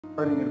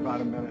Starting in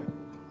about a minute.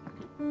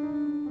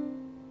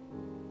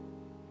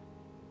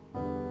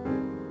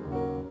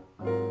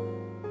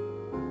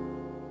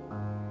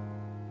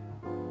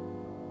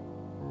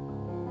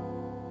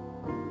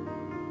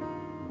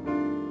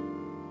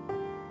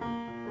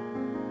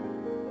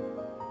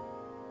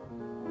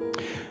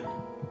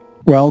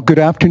 Well, good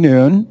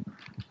afternoon.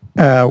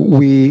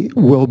 We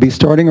will be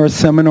starting our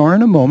seminar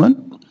in a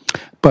moment.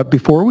 But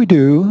before we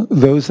do,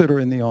 those that are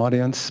in the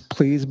audience,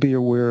 please be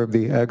aware of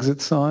the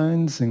exit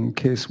signs in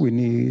case we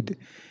need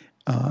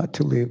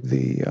to leave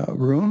the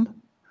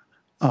room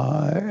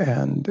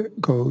and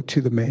go to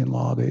the main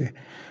lobby.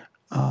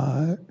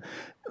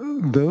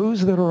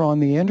 Those that are on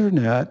the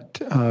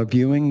internet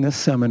viewing this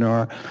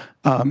seminar,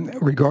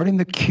 regarding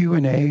the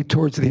Q&A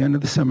towards the end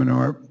of the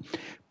seminar,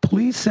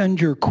 please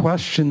send your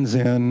questions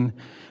in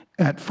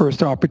at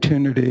first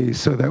opportunity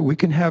so that we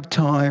can have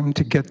time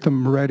to get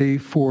them ready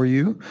for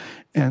you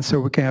and so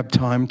we can have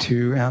time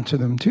to answer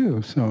them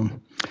too. So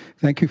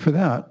thank you for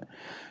that.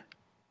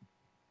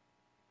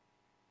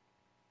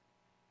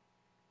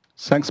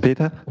 Thanks,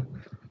 Peter.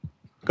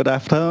 Good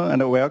afternoon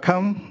and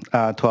welcome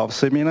to our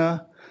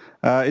seminar.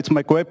 It's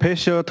my great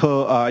pleasure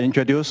to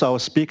introduce our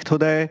speaker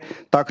today,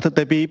 Dr.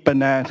 Debbie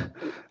Burnett,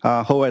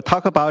 who will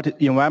talk about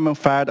environmental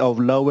effect of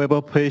low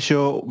vapor pressure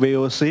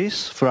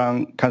VOCs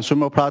from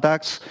consumer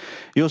products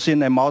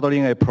using a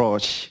modeling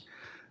approach.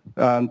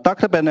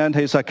 Dr. Burnett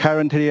is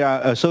currently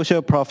an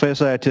associate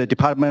professor at the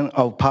Department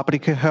of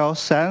Public Health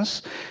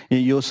Science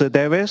in UC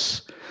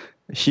Davis.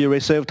 She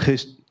received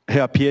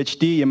her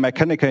PhD in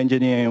mechanical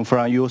engineering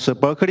from UC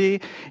Berkeley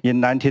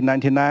in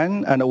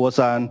 1999 and was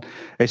an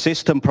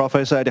assistant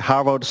professor at the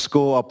Harvard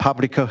School of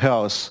Public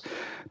Health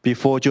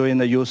before joining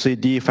the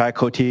UCD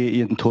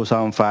faculty in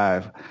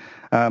 2005.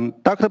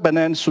 Dr.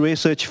 Burnett's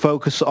research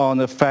focused on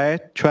the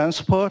fat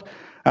transport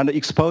and the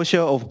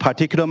exposure of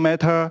particulate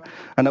matter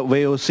and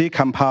VOC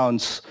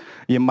compounds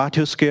in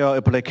multi-scale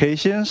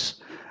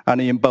applications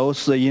and in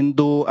both the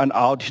indoor and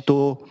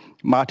outdoor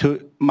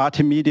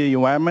multimedia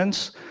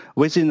environments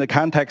within the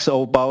context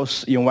of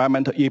both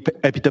environmental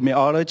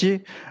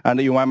epidemiology and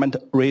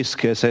environmental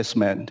risk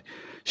assessment.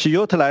 She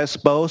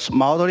utilized both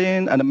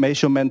modeling and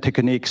measurement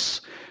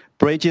techniques,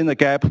 bridging the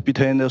gap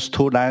between those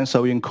two lines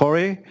of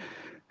inquiry.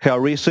 Her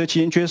research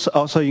interests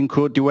also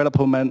include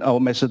development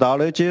of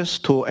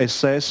methodologies to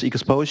assess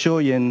exposure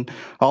in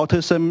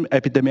autism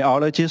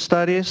epidemiology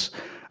studies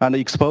and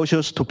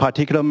exposures to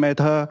particulate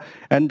matter,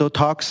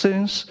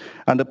 endotoxins,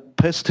 and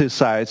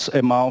pesticides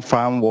among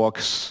farm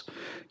workers.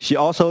 She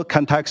also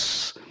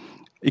conducts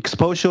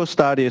exposure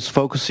studies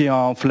focusing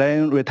on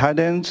flame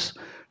retardants,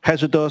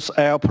 hazardous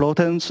air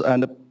pollutants,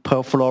 and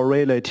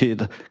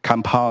perfluorinated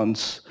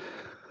compounds.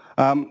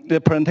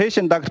 The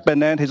presentation Dr.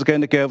 Burnett is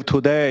going to give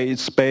today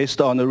is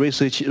based on the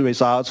research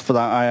results from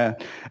an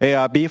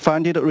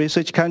ARB-funded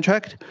research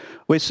contract,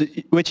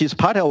 which is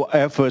part of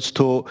efforts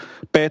to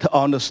better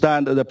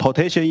understand the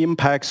potential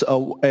impacts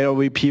of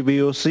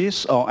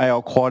LVP-VOCs on air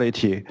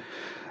quality.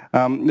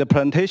 The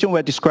presentation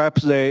will describe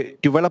the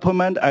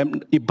development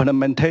and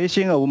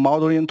implementation of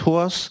modeling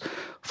tools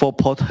for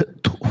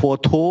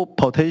two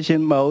potential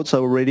modes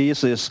of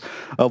releases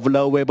of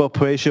low vapor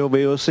pressure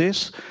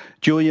VOCs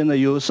during the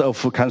use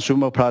of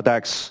consumer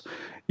products,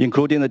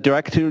 including the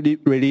direct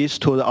release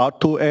to the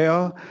outdoor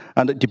air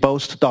and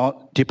disposed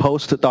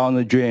down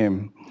the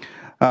drain.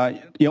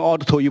 In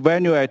order to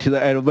evaluate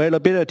the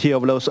availability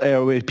of those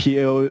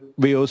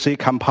LVP-VOC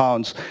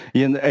compounds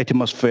in the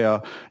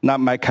atmosphere that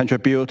might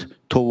contribute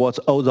towards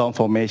ozone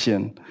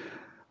formation.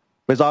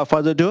 Without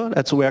further ado,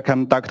 let's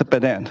welcome Dr.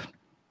 Burnett.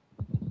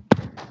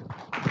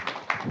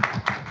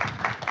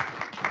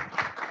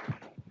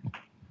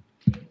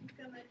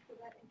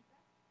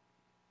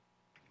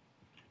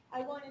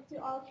 I wanted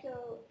to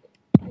also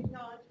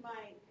acknowledge my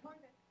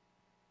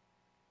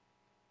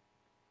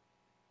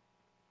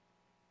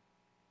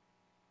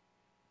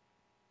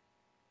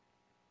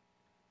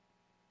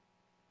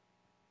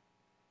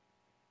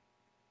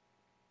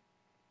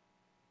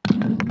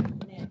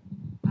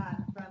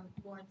from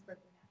Lawrence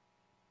Berkeley.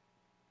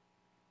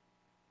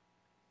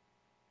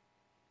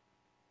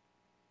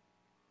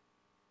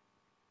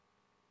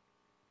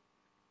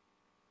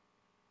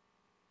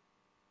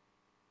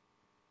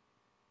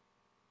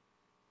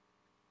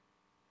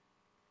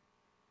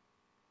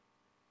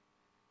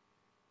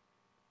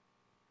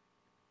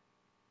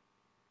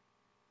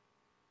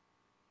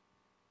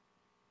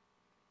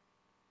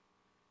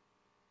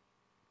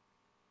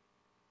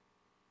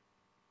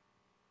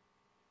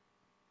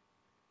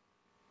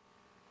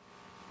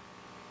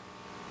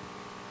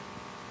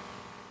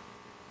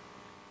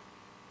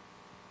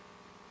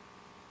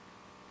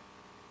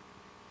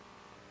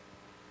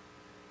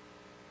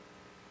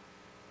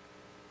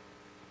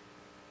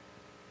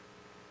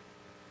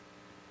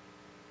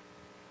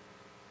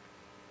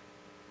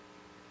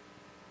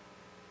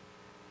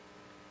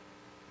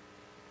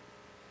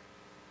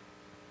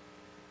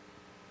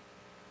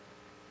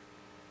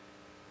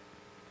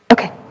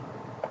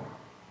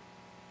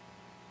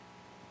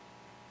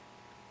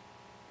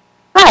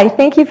 Hi,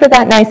 thank you for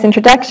that nice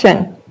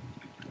introduction.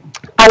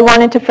 I I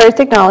wanted to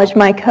first acknowledge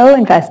my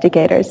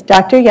co-investigators.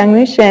 Dr.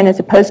 Youngmoo Shin is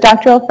a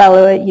postdoctoral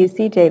fellow at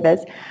UC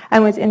Davis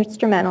and was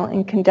instrumental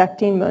in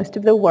conducting most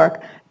of the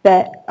work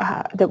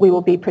that we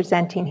will be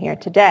presenting here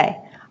today.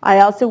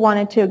 I also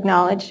wanted to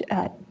acknowledge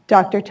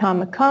Dr.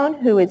 Tom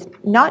McCone, who is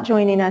not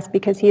joining us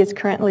because he is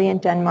currently in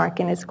Denmark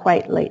and is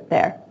quite late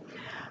there.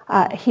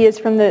 He is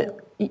from the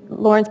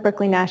Lawrence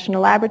Berkeley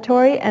National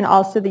Laboratory and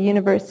also the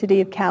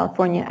University of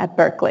California at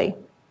Berkeley.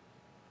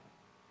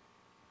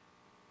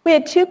 We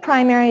had two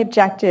primary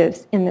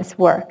objectives in this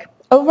work.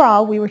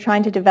 Overall, we were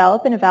trying to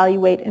develop and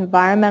evaluate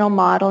environmental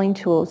modeling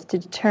tools to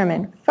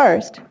determine,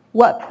 first,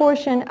 what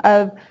portion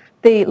of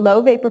the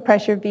low vapor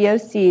pressure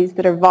VOCs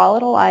that are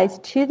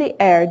volatilized to the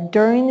air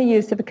during the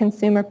use of a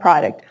consumer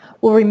product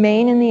will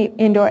remain in the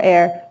indoor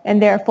air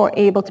and therefore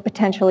able to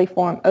potentially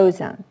form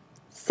ozone.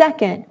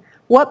 Second,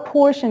 what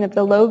portion of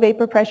the low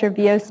vapor pressure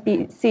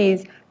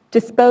VOCs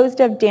disposed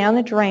of down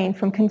the drain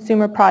from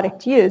consumer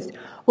product use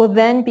will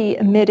then be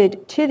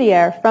emitted to the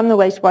air from the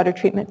wastewater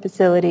treatment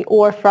facility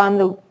or from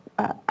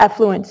the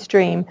effluent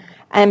stream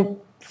and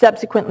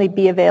subsequently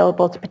be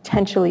available to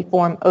potentially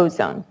form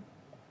ozone.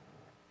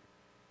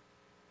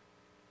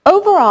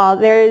 Overall,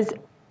 this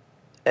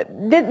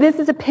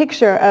is a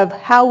picture of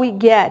how we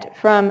get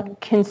from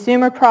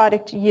consumer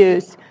product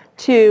use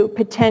to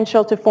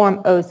potential to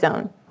form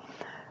ozone.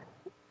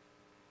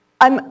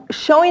 I'm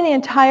showing the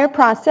entire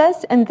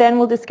process, and then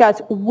we'll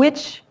discuss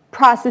which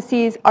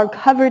processes are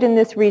covered in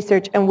this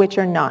research and which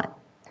are not.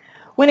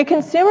 When a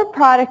consumer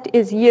product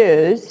is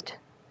used,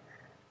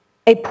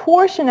 a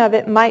portion of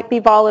it might be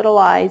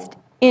volatilized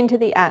into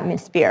the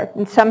atmosphere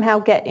and somehow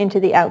get into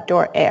the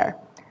outdoor air.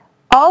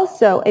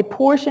 Also, a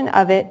portion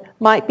of it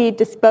might be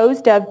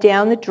disposed of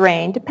down the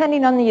drain,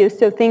 depending on the use,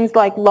 so things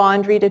like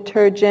laundry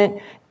detergent,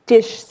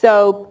 dish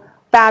soap,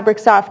 fabric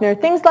softener,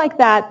 things like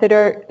that that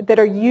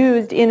are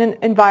used in an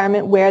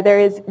environment where there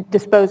is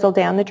disposal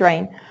down the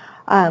drain,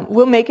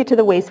 will make it to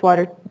the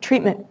wastewater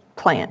treatment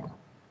plant.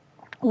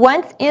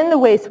 Once in the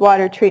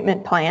wastewater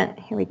treatment plant,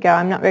 here we go,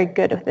 I'm not very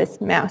good with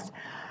this mouse,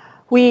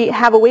 we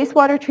have a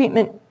wastewater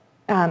treatment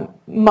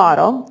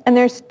model, and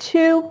there's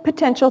two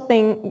potential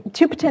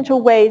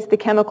ways the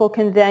chemical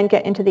can then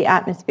get into the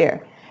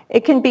atmosphere.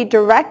 It can be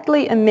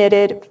directly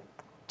emitted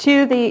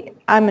to the,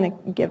 I'm going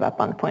to give up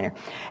on the pointer.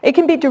 It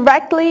can be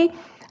directly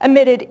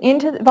emitted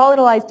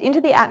volatilized into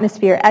the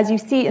atmosphere, as you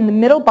see in the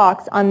middle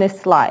box on this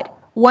slide.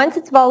 Once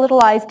it's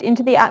volatilized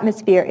into the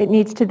atmosphere, it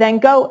needs to then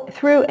go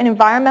through an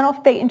environmental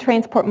fate and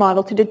transport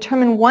model to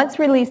determine, once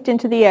released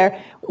into the air,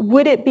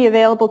 would it be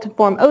available to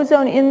form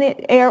ozone in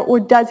the air, or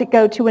does it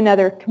go to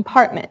another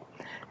compartment?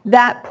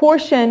 That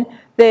portion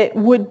that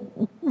would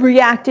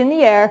react in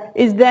the air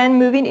is then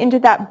moving into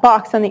that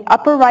box on the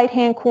upper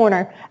right-hand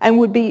corner and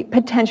would be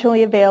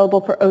potentially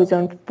available for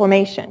ozone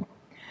formation.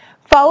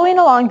 Following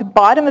along the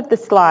bottom of the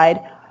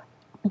slide,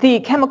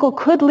 the chemical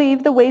could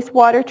leave the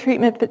wastewater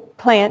treatment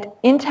plant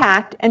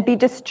intact and be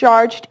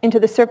discharged into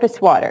the surface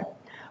water.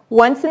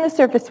 Once in the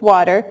surface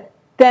water,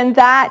 then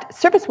that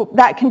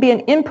can be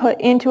an input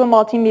into a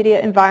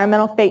multimedia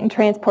environmental fate and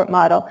transport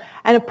model,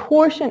 and a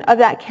portion of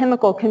that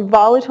chemical can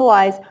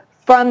volatilize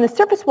from the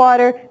surface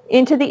water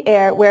into the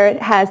air, where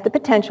it has the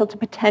potential to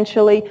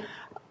potentially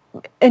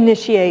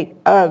initiate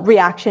a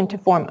reaction to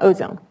form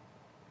ozone.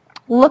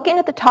 Looking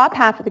at the top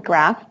half of the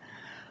graph,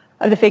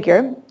 of the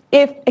figure,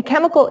 if a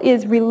chemical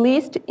is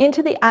released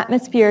into the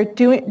atmosphere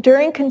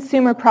during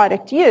consumer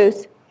product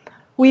use,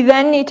 we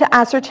then need to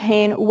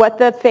ascertain what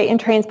the fate and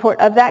transport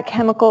of that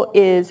chemical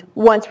is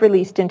once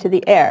released into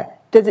the air.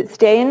 Does it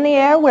stay in the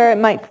air where it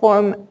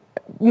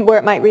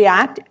might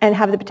react and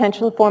have the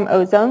potential to form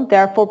ozone,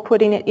 therefore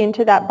putting it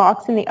into that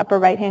box in the upper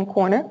right-hand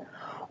corner?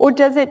 Or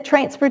does it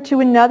transfer to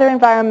another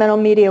environmental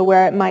media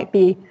where it might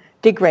be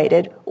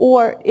degraded?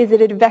 Or is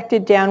it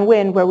ejected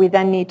downwind, where we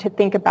then need to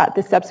think about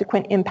the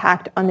subsequent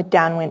impact on the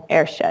downwind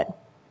airshed?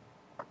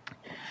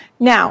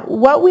 Now,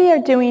 what we are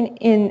doing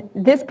in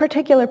this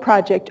particular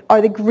project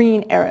are the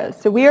green arrows.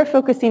 So we are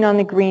focusing on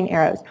the green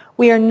arrows.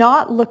 We are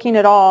not looking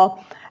at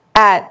all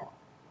at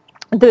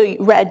the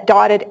red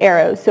dotted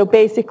arrows. So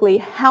basically,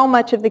 how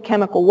much of the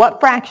chemical,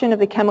 what fraction of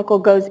the chemical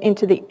goes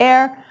into the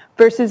air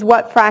versus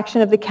what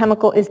fraction of the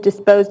chemical is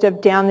disposed of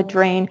down the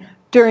drain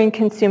during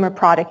consumer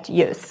product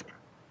use.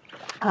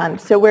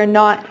 So we're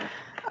not,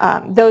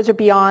 those are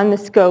beyond the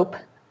scope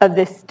of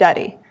this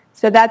study.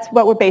 So that's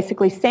what we're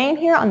basically saying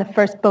here on the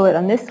first bullet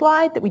on this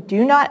slide, that we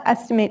do not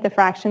estimate the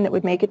fraction that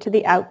would make it to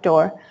the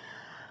outdoor.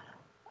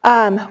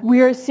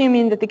 We're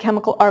assuming that the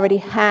chemical already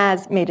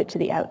has made it to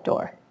the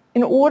outdoor.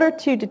 In order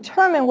to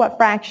determine what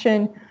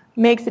fraction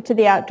makes it to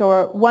the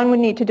outdoor, one would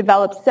need to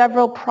develop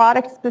several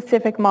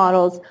product-specific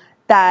models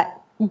that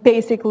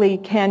basically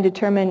can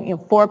determine,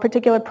 for a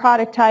particular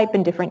product type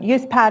and different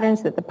use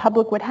patterns that the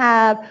public would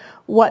have,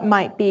 what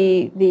might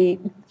be the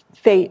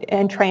fate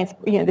and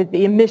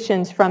the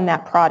emissions from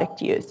that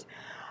product use.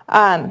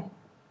 And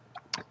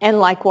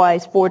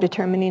likewise for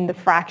determining the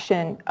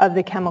fraction of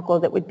the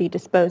chemical that would be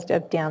disposed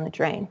of down the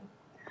drain.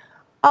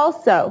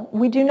 Also,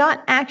 we do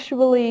not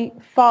actually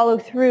follow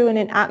through in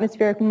an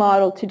atmospheric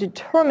model to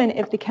determine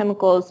if the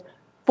chemicals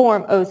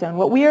form ozone.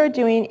 What we are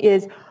doing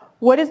is,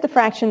 what is the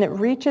fraction that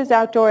reaches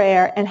outdoor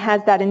air and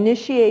has that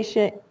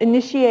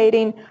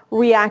initiating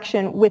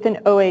reaction with an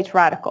OH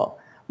radical?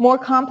 More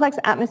complex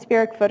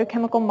atmospheric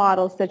photochemical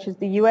models, such as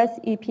the US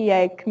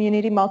EPA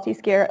Community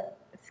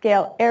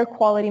Multi-Scale Air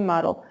Quality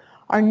Model,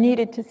 are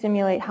needed to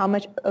simulate how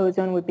much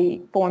ozone would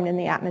be formed in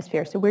the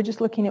atmosphere. So we're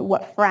just looking at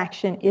what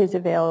fraction is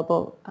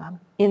available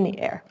in the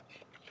air.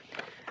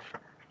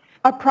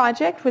 Our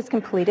project was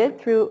completed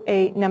through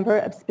a number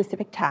of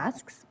specific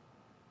tasks.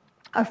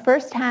 Our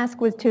first task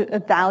was to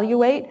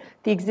evaluate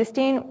the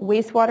existing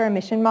wastewater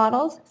emission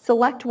models,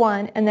 select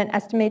one, and then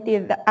estimate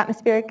the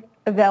atmospheric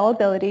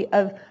availability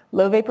of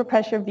low vapor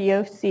pressure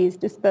VOCs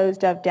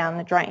disposed of down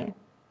the drain.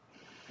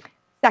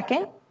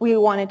 Second, we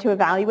wanted to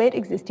evaluate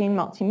existing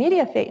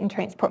multimedia fate and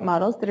transport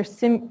models that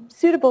are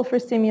suitable for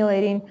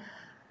simulating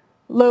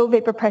low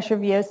vapor pressure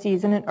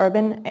VOCs in an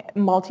urban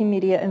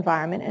multimedia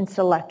environment and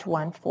select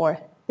one for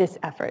this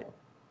effort.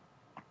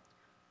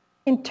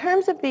 In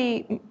terms of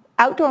the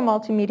outdoor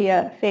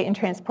multimedia fate and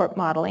transport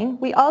modeling,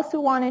 we also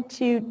wanted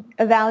to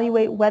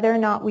evaluate whether or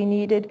not we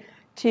needed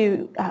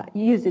to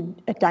use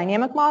a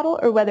dynamic model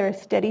or whether a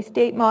steady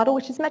state model,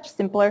 which is much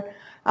simpler,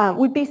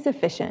 would be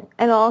sufficient.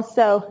 And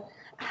also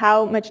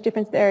how much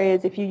difference there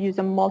is if you use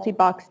a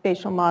multi-box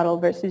spatial model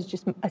versus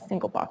just a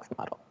single box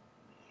model.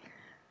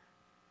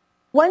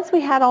 Once we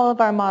had all of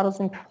our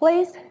models in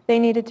place, they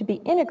needed to be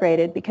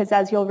integrated because,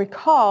 as you'll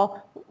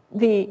recall,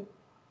 the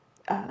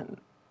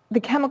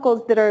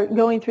chemicals that are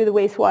going through the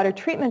wastewater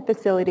treatment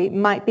facility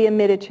might be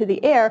emitted to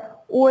the air,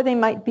 or they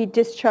might be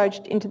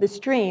discharged into the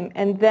stream.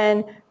 And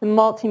then the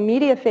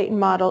multimedia fate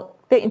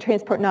and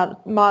transport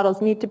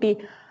models need to be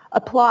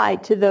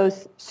applied to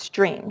those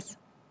streams.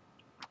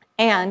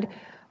 And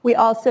we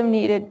also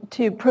needed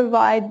to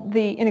provide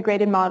the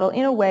integrated model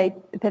in a way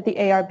that the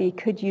ARB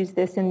could use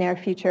this in their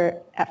future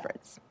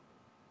efforts.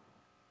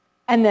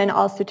 And then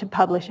also to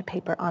publish a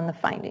paper on the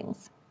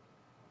findings.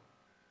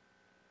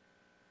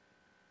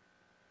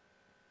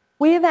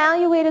 We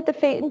evaluated the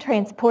fate and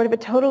transport of a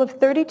total of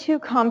 32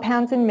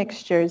 compounds and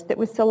mixtures that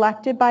was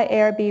selected by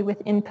ARB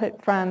with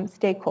input from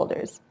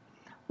stakeholders.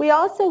 We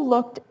also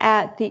looked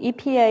at the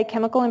EPA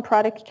Chemical and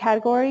Product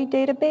Category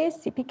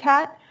Database,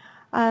 CPCAT.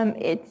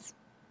 It's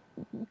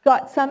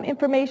got some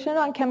information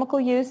on chemical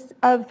use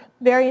of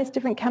various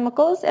different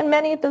chemicals, and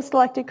many of those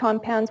selected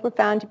compounds were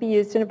found to be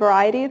used in a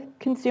variety of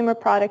consumer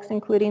products,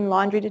 including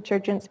laundry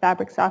detergents,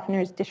 fabric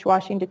softeners,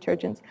 dishwashing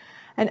detergents,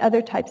 and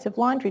other types of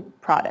laundry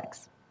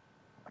products.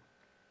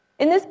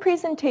 In this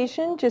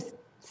presentation, just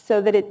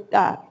so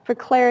that for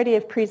clarity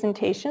of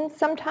presentation,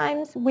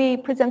 sometimes we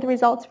present the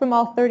results from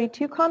all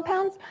 32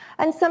 compounds,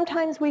 and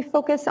sometimes we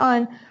focus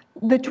on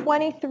the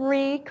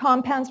 23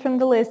 compounds from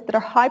the list that are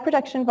high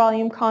production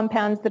volume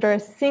compounds that are a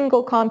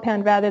single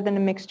compound rather than a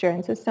mixture.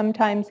 And so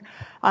sometimes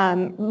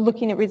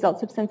looking at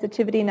results of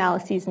sensitivity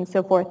analyses and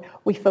so forth,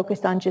 we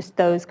focus on just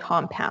those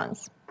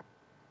compounds.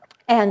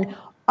 And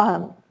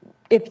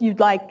if you'd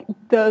like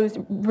those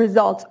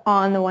results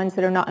on the ones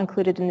that are not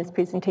included in this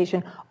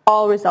presentation,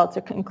 all results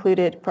are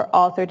included for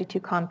all 32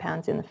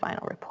 compounds in the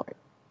final report.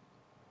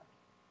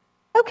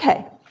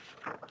 Okay,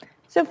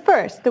 so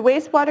first, the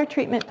wastewater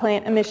treatment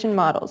plant emission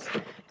models.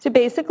 So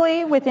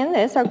basically, within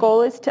this, our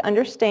goal is to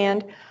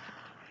understand,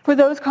 for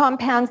those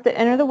compounds that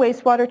enter the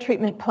wastewater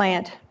treatment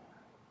plant,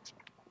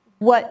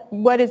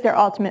 what is their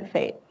ultimate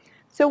fate?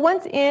 So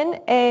once in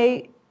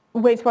a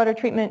wastewater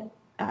treatment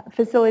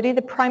facility,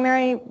 the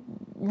primary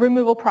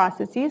removal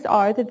processes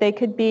are that they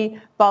could be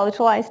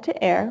volatilized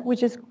to air,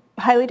 which is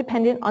highly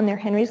dependent on their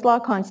Henry's law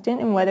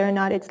constant and whether or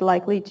not it's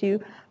likely to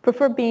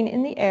prefer being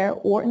in the air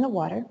or in the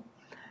water.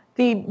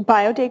 The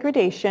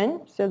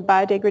biodegradation, so the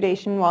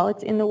biodegradation while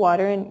it's in the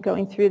water and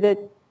going through the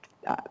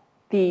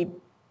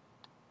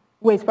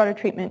wastewater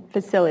treatment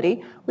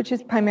facility, which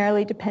is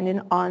primarily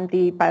dependent on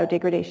the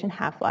biodegradation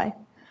half-life.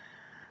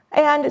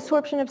 And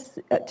absorption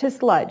to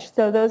sludge.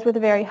 So those with a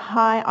very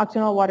high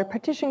oxygenol water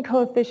partition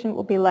coefficient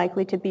will be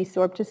likely to be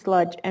sorbed to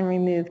sludge and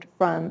removed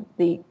from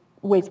the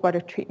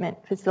wastewater treatment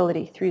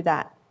facility through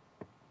that.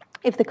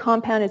 If the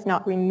compound is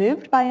not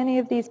removed by any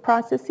of these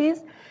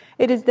processes,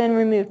 it is then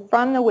removed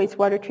from the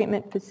wastewater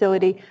treatment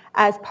facility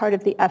as part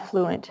of the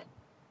effluent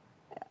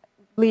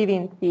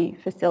leaving the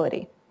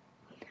facility.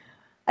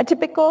 A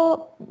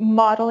typical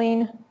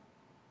modeling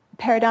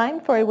paradigm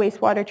for a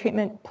wastewater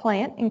treatment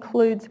plant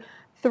includes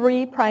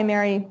 3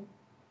 primary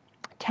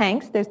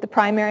tanks. There's the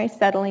primary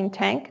settling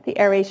tank, the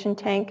aeration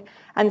tank,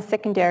 and the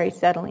secondary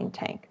settling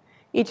tank.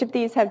 Each of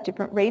these have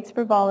different rates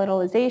for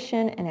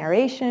volatilization and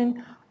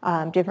aeration,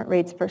 different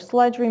rates for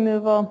sludge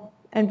removal,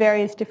 and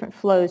various different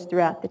flows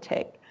throughout the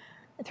tanks.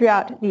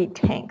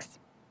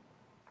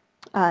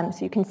 So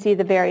you can see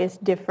the various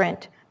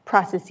different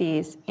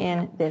processes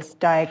in this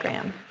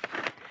diagram.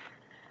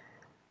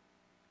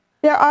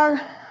 There are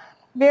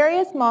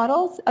various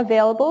models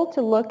available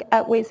to look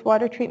at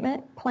wastewater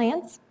treatment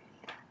plants.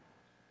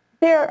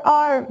 There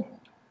are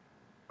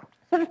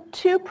sort of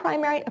 2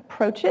 primary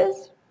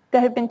approaches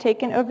that have been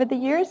taken over the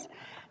years.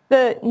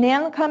 The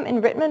Nancomb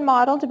and Rittman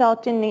model,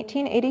 developed in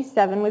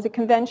 1887, was a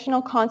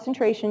conventional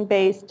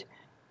concentration-based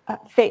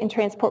fate and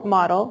transport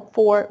model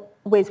for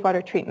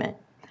wastewater treatment.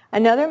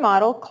 Another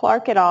model,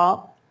 Clark et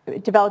al.,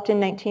 developed in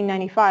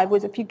 1995,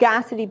 was a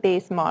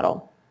fugacity-based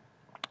model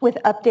with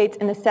updates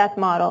in the Seth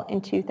model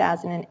in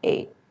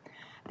 2008.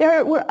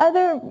 There were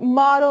other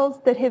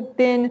models that have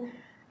been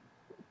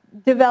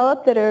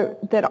developed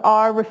that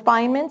are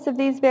refinements of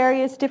these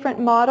various different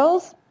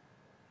models,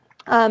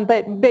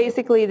 but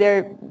basically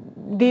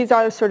these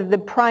are sort of the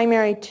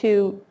primary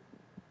two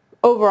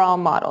overall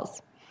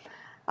models.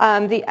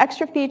 The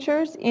extra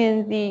features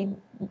in the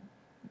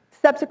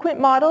subsequent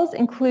models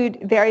include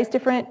various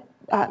different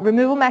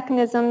removal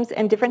mechanisms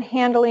and different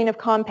handling of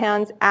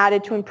compounds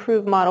added to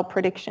improve model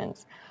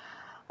predictions.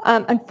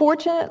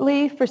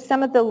 Unfortunately, for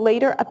some of the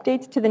later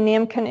updates to the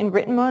Nancomb and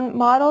Rittman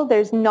model,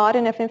 there's not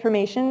enough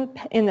information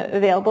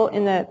available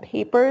in the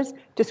papers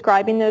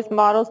describing those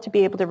models to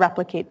be able to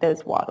replicate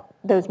those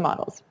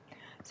models.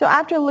 So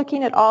after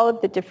looking at all of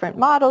the different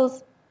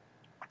models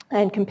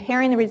and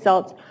comparing the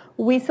results,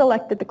 we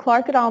selected the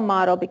Clark et al.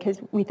 Model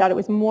because we thought it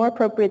was more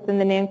appropriate than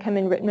the Nancomb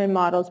and Rittman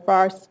models for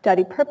our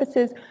study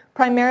purposes,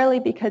 primarily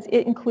because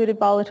it included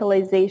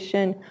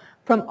volatilization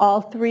from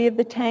all three of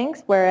the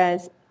tanks,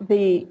 whereas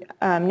the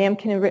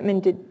Nancomb and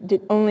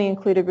Rittman only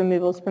included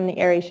removals from the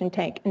aeration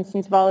tank. And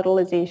since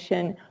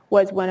volatilization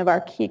was one of our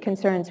key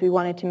concerns, we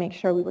wanted to make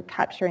sure we were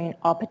capturing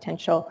all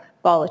potential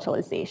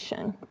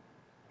volatilization.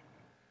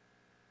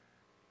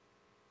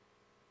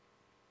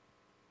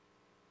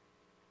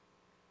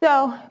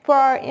 So for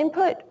our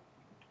input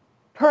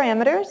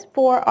parameters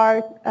for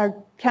our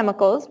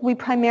chemicals, we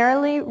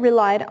primarily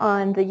relied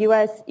on the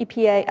US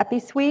EPA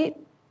EpiSuite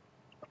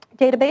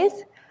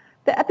database.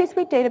 The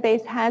EpiSuite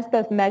database has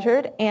both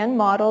measured and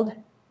modeled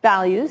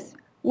values.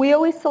 We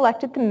always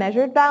selected the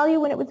measured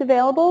value when it was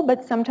available,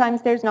 but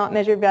sometimes there's not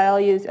measured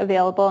values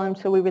available, and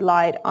so we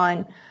relied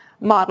on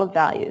modeled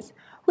values.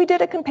 We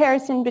did a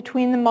comparison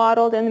between the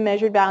modeled and the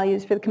measured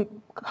values for the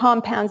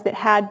compounds that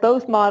had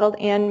both modeled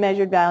and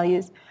measured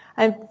values.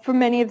 And for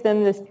many of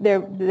them,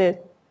 the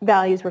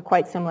values were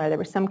quite similar. There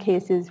were some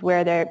cases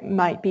where there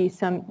might be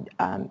some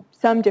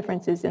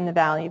differences in the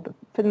value, but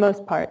for the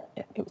most part,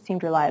 it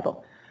seemed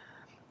reliable.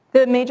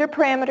 The major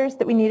parameters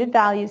that we needed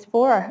values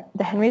for are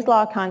the Henry's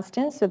law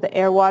constant, so the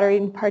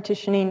air-water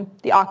partitioning,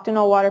 the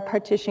octanol water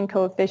partition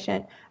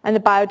coefficient, and the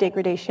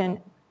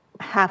biodegradation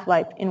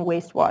half-life in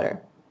wastewater.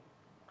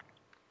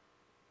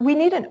 We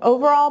need an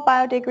overall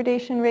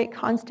biodegradation rate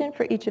constant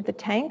for each of the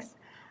tanks.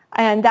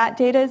 And that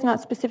data is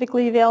not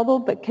specifically available,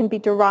 but can be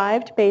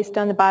derived based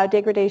on the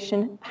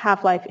biodegradation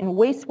half-life in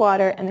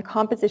wastewater and the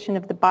composition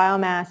of the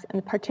biomass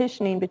and the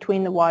partitioning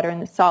between the water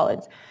and the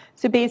solids.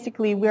 So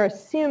basically, we're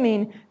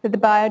assuming that the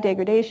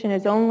biodegradation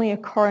is only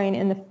occurring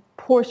in the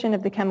portion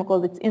of the chemical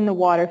that's in the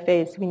water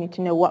phase. So we need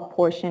to know what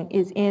portion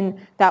is in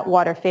that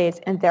water phase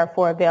and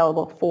therefore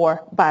available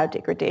for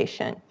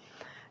biodegradation.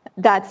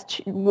 That's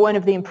one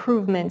of the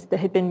improvements that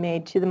had been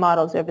made to the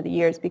models over the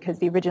years, because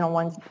the original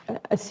ones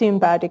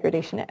assumed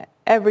biodegradation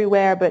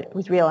everywhere, but it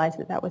was realized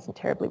that that wasn't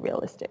terribly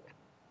realistic.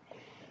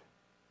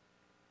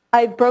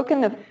 I've broken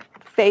the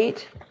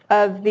fate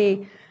of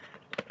the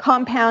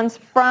compounds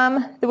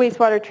from the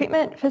wastewater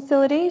treatment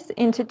facilities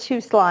into two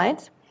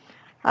slides.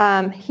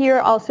 Here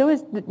also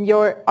is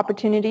your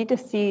opportunity to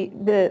see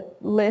the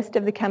list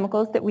of the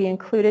chemicals that we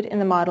included in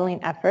the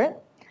modeling effort.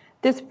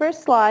 This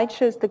first slide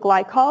shows the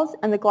glycols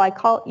and the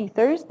glycol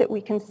ethers that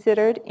we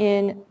considered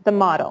in the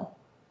model.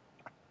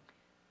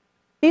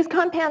 These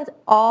compounds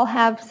all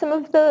have some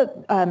of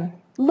the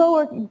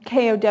lower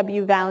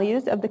KOW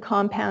values of the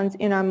compounds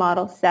in our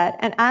model set,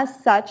 and as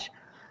such,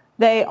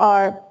 they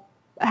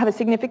have a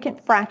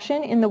significant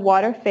fraction in the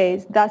water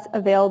phase, thus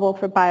available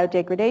for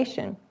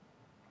biodegradation.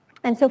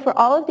 And so for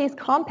all of these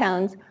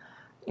compounds,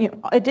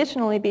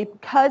 additionally,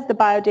 because the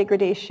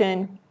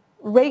biodegradation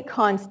rate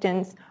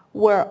constants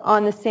were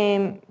on the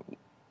same,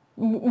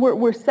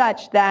 were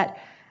such that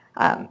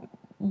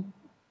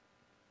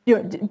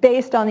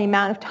based on the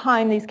amount of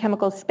time these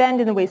chemicals spend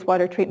in the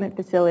wastewater treatment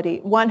facility,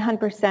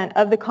 100%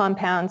 of the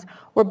compounds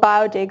were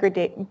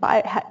biodegraded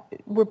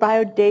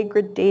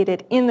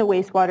in the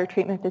wastewater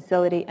treatment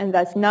facility, and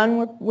thus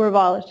none were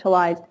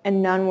volatilized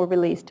and none were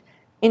released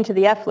into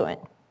the effluent.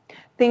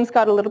 Things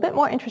got a little bit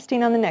more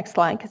interesting on the next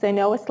slide, because I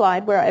know a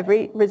slide where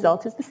every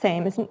result is the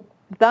same isn't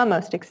the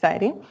most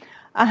exciting.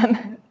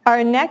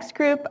 Our next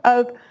group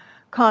of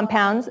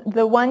compounds,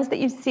 the ones that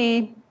you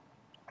see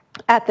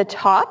at the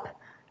top,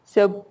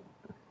 so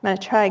I'm going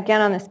to try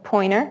again on this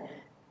pointer.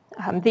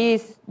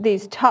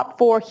 These top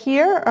four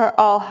here are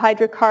all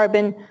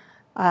hydrocarbon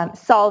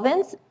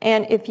solvents,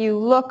 and if you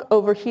look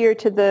over here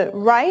to the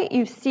right,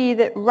 you see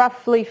that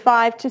roughly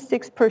 5 to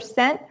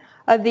 6%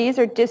 of these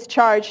are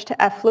discharged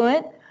to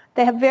effluent.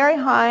 They have very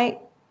high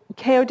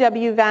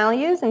KOW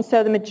values, and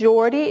so the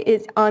majority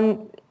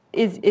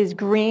is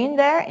green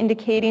there,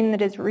 indicating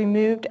that it's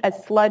removed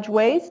as sludge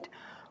waste,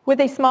 with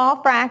a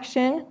small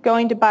fraction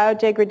going to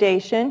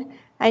biodegradation.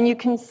 And you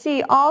can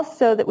see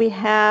also that we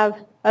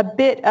have a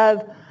bit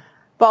of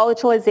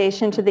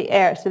volatilization to the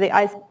air. So the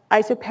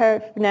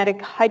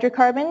isoperinetic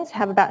hydrocarbons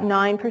have about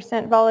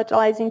 9%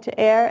 volatilizing to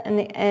air, and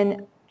the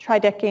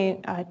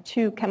N-tridecane,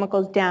 2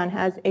 chemicals down,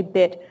 has a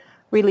bit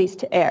released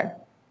to air.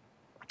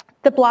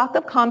 The block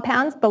of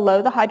compounds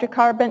below the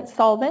hydrocarbon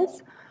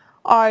solvents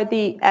are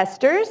the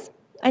esters,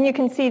 and you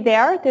can see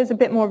there's a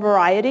bit more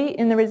variety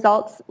in the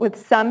results, with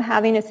some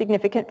having a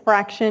significant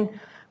fraction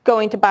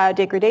going to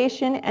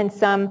biodegradation and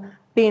some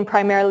being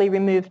primarily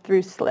removed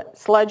through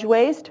sludge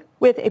waste,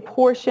 with a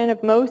portion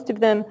of most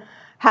of them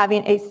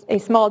having a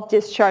small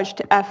discharge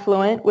to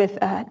effluent, with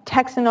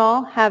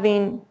texanol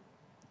having,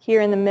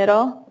 here in the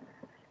middle,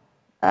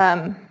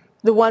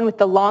 the one with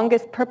the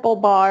longest purple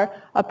bar,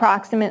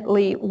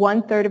 approximately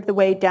 1/3 of the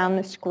way down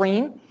the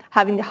screen,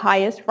 having the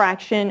highest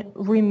fraction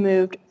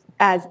removed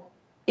as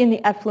in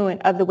the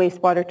effluent of the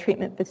wastewater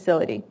treatment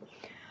facility.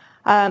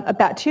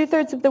 About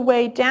 2/3 of the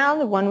way down,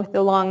 the one with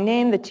the long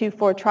name, the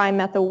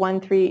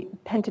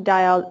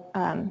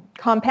 2,4-trimethyl-1,3-pentadiol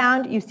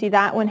compound, you see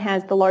that one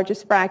has the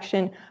largest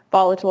fraction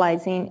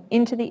volatilizing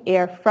into the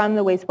air from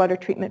the wastewater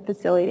treatment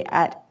facility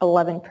at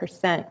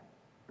 11%.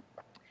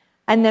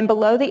 And then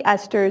below the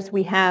esters,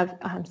 we have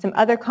some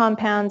other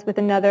compounds with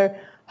another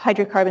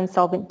hydrocarbon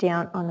solvent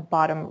down on the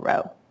bottom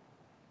row.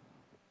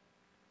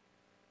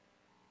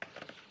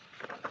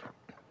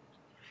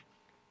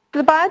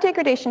 The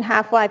biodegradation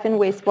half-life in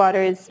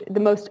wastewater is the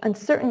most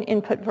uncertain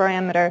input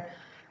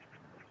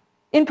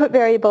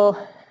variable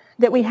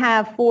that we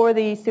have for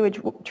the sewage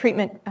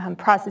treatment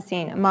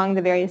processing among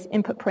the various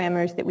input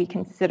parameters that we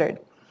considered.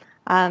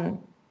 And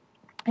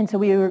so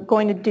we were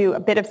going to do a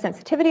bit of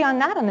sensitivity on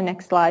that on the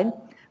next slide.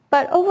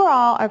 But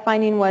overall, our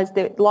finding was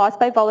that loss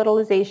by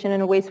volatilization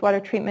in a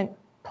wastewater treatment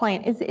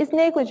plant is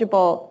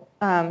negligible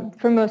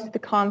for most of the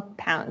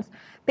compounds.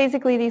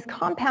 Basically, these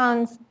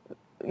compounds,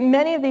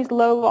 many of these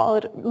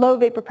low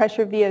vapor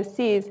pressure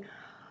VOCs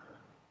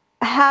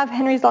have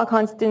Henry's law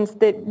constants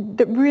that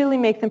really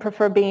make them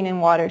prefer being in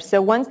water.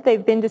 So once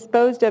they've been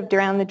disposed of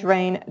down the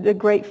drain, the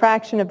great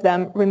fraction of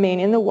them remain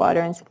in the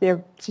water, and so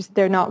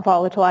they're not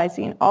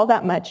volatilizing all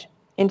that much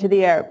into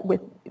the air,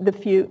 with the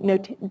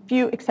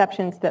few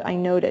exceptions that I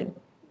noted.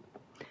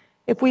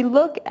 If we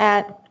look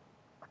at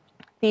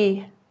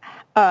the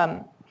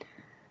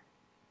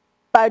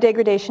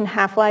biodegradation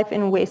half-life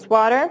in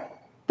wastewater,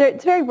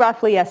 it's very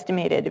roughly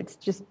estimated. It's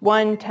just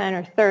 1, 10,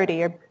 or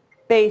 30 are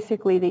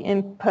basically the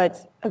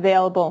inputs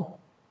available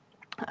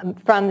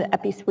from the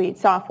EpiSuite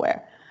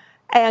software.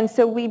 And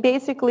so we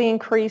basically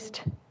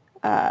increased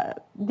the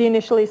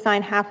initially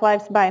assigned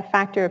half-lives by a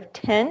factor of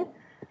 10.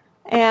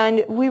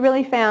 And we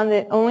really found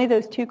that only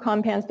those 2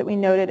 compounds that we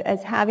noted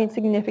as having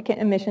significant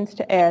emissions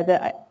to air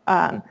that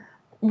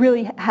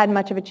really had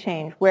much of a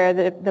change, where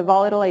the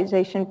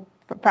volatilization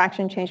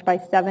fraction changed by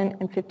 7%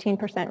 and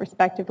 15%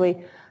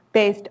 respectively,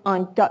 based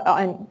on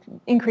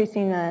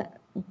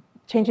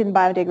changing the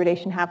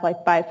biodegradation half-life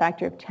by a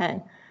factor of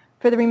 10.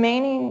 For the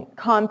remaining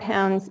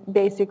compounds,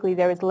 basically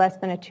there was less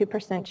than a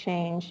 2%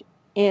 change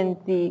in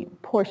the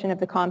portion of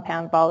the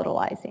compound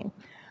volatilizing.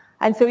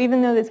 And so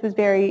even though this was a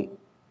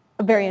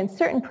very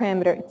uncertain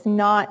parameter, it's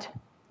not,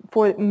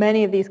 for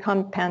many of these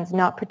compounds,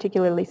 not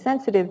particularly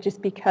sensitive,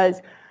 just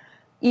because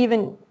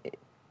even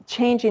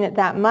changing it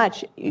that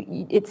much,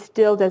 it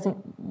still doesn't,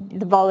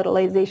 the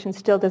volatilization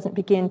still doesn't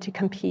begin to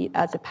compete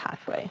as a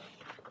pathway.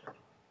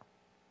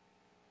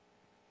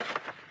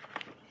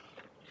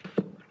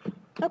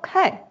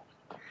 Okay,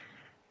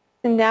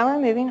 so now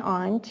we're moving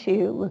on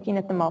to looking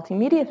at the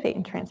multimedia fate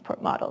and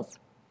transport models.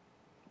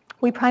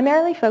 We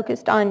primarily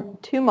focused on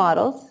 2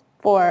 models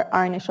for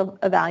our initial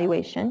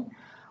evaluation.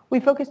 We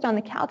focused on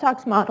the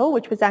Caltox model,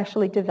 which was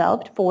actually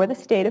developed for the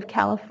state of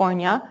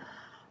California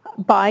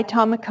by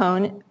Tom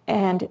McCone,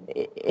 and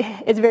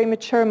it's a very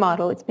mature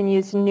model. It's been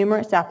used in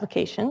numerous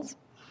applications.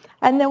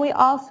 And then we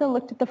also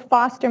looked at the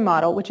Foster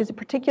model, which is a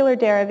particular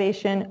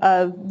derivation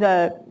of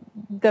the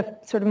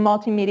sort of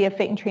multimedia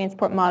fate and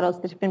transport models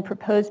that have been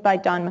proposed by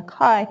Don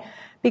Mackay,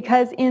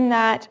 because in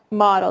that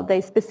model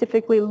they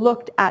specifically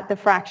looked at the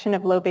fraction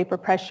of low vapor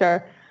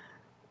pressure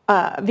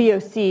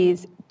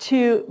VOCs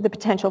to the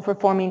potential for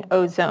forming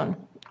ozone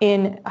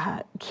in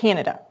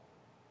Canada.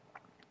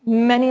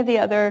 Many of the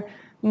other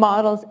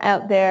models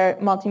out there,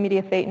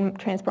 multimedia fate and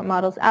transport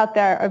models out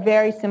there, are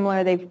very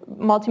similar.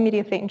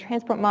 Multimedia fate and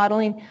transport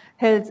modeling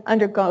has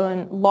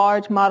undergone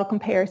large model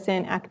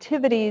comparison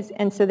activities,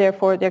 and so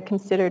therefore they're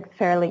considered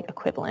fairly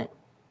equivalent.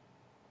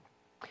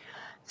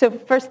 So the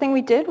first thing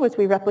we did was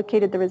we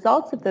replicated the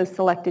results of those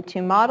selected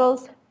 2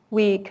 models.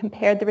 We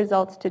compared the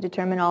results to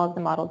determine all of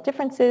the model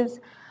differences.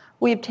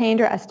 We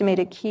obtained or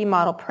estimated key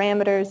model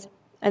parameters,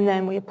 and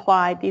then we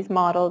applied these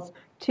models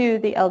to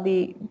the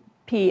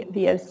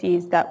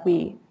LVP-VOCs that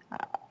we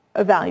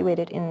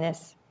evaluated in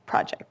this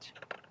project.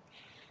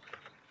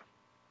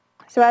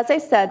 So as I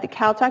said, the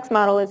Caltox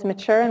model is a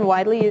mature and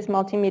widely used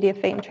multimedia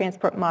fate and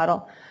transport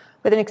model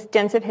with an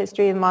extensive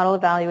history of model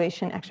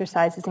evaluation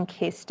exercises and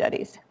case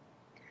studies.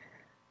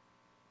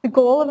 The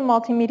goal of a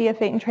multimedia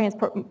fate and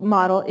transport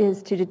model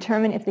is to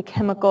determine if the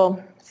chemical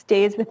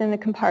stays within the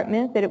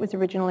compartment that it was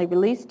originally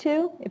released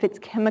to, if it's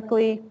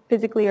chemically,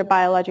 physically, or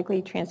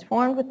biologically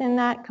transformed within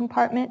that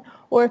compartment,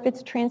 or if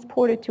it's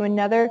transported to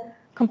another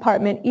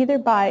compartment either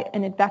by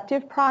an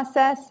advective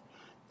process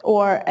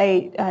or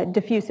a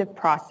diffusive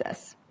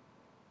process.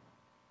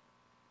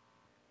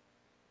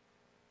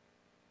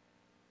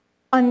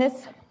 On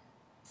this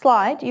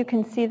slide, you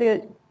can see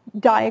the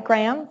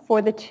diagram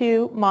for the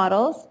two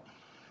models.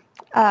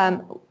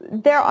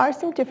 There are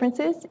some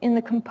differences in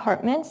the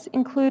compartments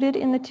included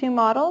in the two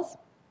models.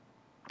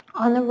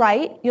 On the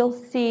right, you'll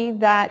see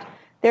that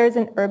there is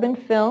an urban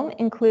film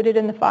included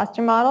in the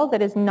Foster model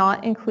that is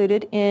not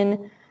included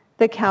in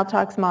the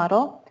Caltox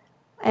model.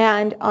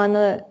 And on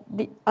the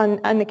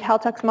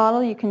Caltox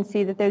model, you can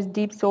see that there's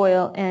deep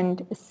soil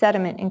and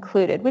sediment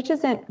included, which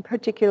isn't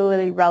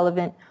particularly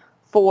relevant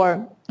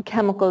for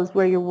chemicals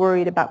where you're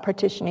worried about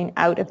partitioning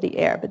out of the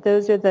air. But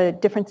those are the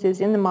differences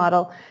in the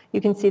model.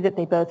 You can see that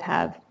they both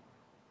have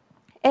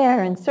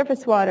air and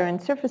surface water and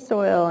surface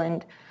soil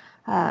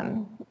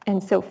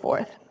and so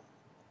forth.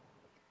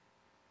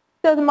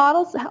 So the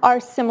models are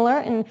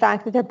similar in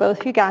fact that they're both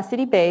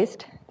fugacity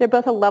based. They're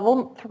both a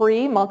level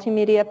 3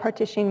 multimedia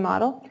partitioning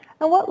model.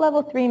 And what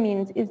level 3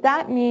 means is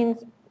that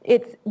means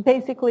it's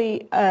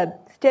basically a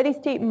steady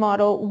state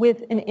model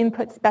with an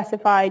input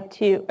specified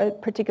to a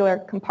particular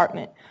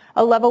compartment.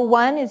 A level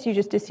 1 is you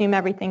just assume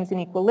everything's in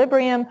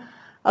equilibrium.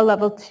 A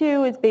level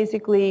 2 is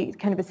basically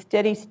kind of a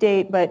steady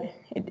state, but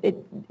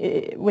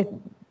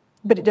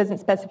it doesn't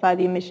specify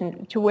the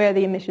emission to where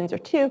the emissions are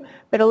to.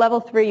 But a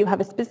level 3, you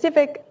have a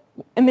specific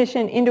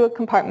emission into a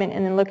compartment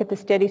and then look at the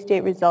steady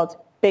state results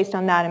based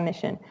on that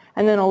emission.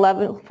 And then a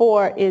level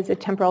 4 is a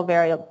temporal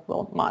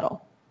variable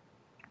model.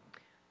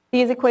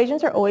 These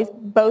equations are always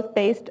both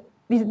based,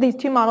 these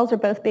two models are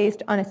both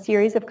based on a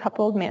series of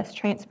coupled mass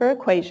transfer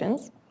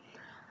equations.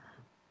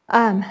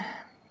 And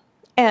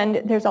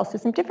there's also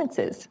some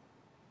differences.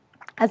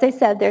 As I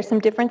said, there's some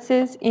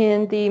differences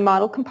in the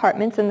model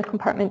compartments and the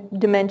compartment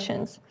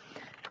dimensions.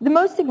 The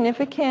most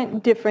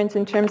significant difference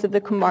in terms of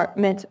the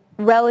compartments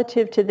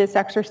relative to this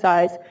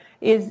exercise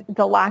is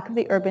the lack of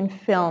the urban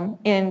film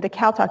in the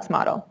Caltox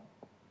model.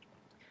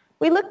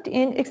 We looked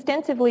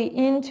extensively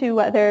into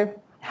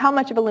how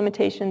much of a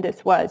limitation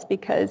this was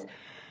because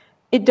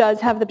it does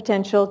have the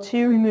potential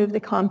to remove the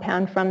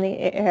compound from the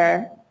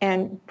air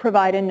and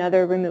provide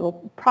another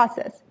removal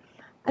process.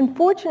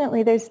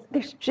 Unfortunately, there's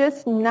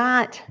just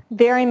not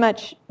very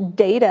much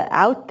data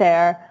out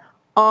there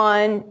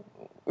on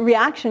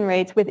reaction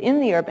rates within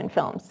the urban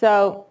film.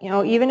 So,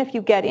 even if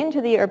you get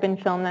into the urban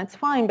film, that's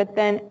fine, but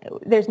then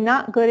there's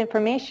not good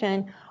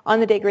information on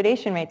the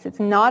degradation rates. It's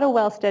not a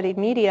well-studied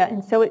media,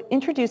 and so it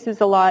introduces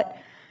a lot,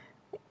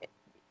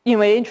 it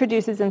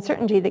introduces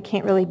uncertainty that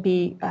can't really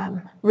be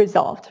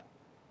resolved.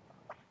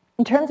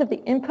 In terms of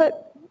the input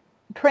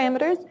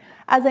parameters,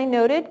 as I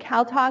noted,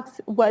 Caltox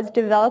was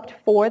developed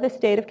for the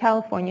state of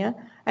California,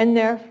 and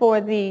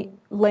therefore the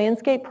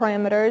landscape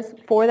parameters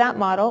for that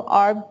model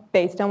are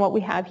based on what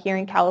we have here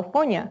in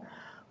California,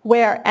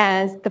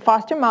 whereas the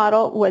Foster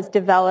model was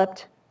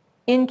developed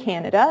in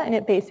Canada, and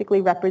it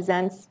basically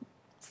represents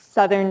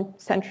southern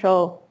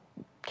central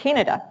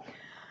Canada.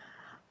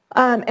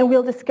 And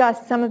we'll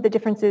discuss some of the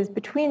differences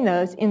between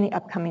those in the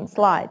upcoming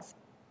slides.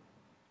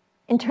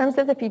 In terms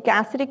of the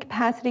fugacity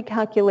capacity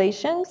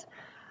calculations,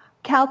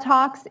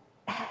 Caltox,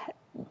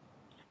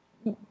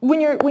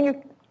 when you're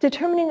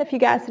determining the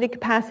fugacity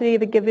capacity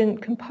of a given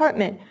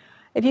compartment,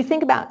 if you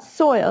think about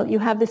soil, you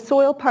have the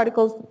soil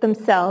particles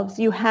themselves,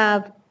 you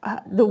have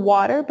the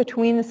water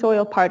between the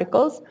soil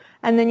particles,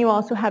 and then you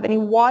also have any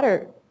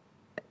water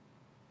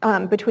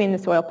between the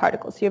soil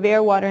particles. So you have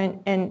air, water,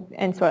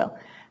 and soil.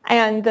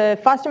 And the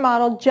Foster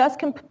model just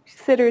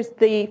considers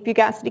the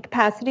fugacity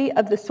capacity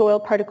of the soil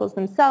particles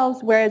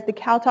themselves, whereas the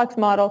Caltox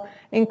model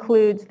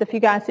includes the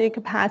fugacity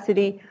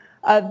capacity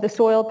of the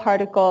soil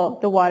particle,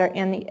 the water,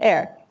 and the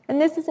air. And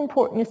this is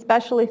important,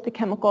 especially if the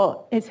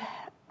chemical is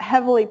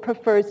heavily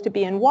prefers to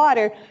be in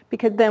water,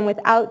 because then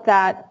without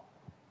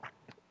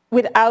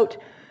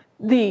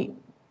the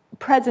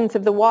presence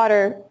of the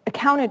water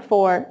accounted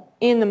for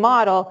in the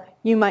model,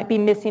 you might be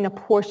missing a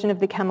portion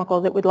of the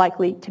chemical that would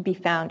likely to be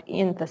found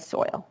in the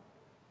soil.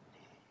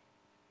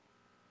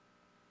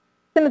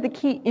 Some of the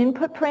key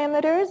input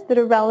parameters that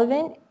are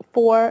relevant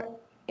for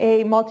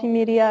a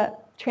multimedia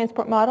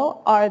transport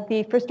model are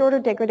the first order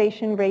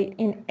degradation rate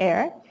in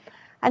air.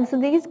 And so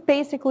these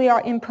basically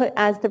are input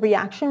as the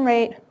reaction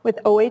rate with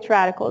OH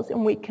radicals,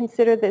 and we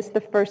consider this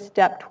the first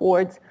step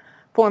towards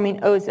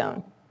forming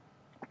ozone.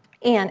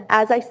 And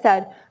as I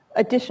said,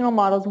 additional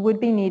models would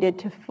be needed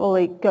to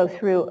fully go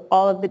through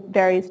all of the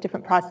various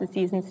different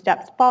processes and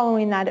steps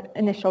following that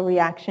initial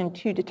reaction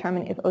to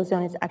determine if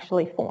ozone is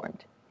actually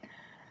formed.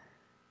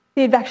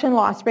 The advection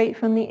loss rate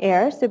from the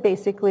air, so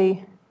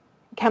basically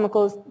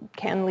chemicals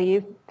can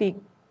leave the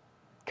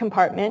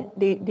compartment,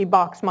 the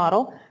box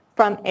model,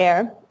 from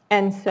air,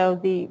 and so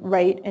the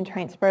rate and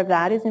transfer of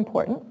that is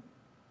important.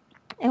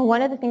 And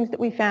one of the things that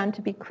we found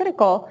to be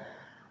critical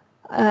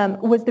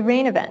was the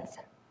rain events.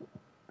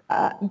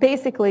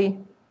 Basically,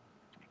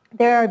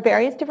 there are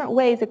various different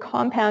ways a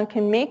compound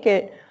can make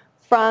it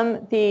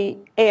from the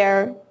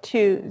air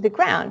to the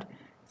ground.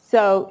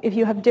 So if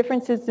you have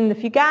differences in the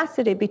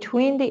fugacity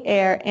between the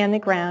air and the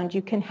ground,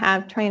 you can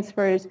have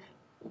transfers.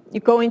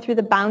 You're going through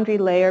the boundary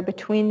layer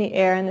between the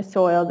air and the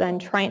soil, then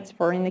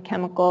transferring the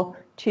chemical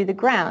to the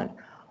ground.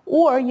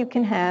 Or you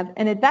can have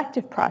an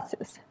advective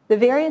process. The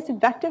various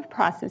advective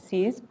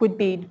processes would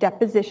be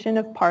deposition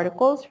of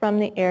particles from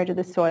the air to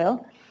the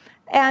soil,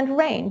 and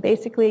rain.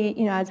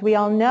 Basically, as we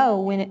all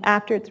know,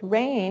 after it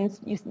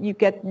rains, you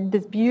get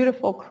this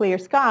beautiful clear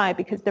sky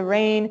because the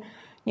rain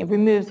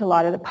removes a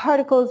lot of the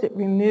particles. It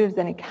removes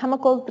any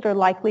chemicals that are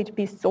likely to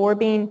be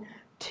sorbing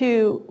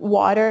to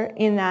water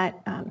in that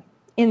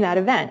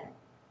event.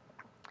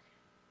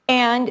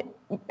 And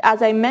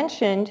as I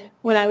mentioned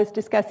when I was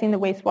discussing the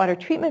wastewater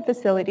treatment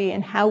facility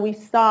and how we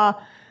saw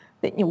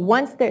that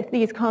once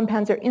these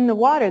compounds are in the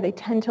water, they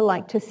tend to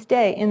like to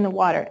stay in the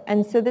water.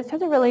 And so this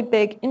has a really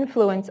big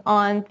influence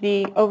on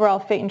the overall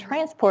fate and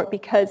transport,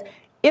 because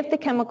if the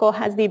chemical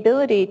has the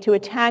ability to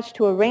attach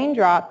to a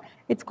raindrop,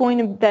 it's going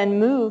to then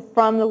move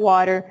from the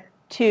water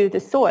to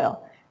the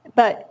soil.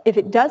 But if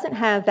it doesn't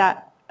have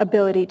that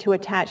ability to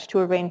attach to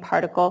a rain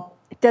particle,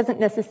 it doesn't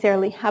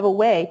necessarily have a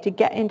way to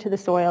get into the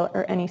soil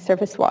or any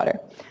surface water.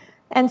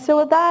 And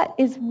so that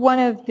is one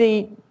of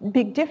the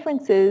big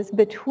differences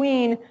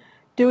between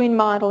doing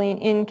modeling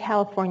in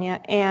California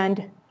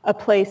and a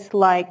place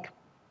like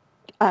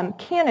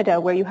Canada,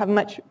 where you have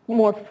much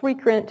more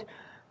frequent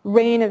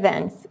rain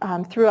events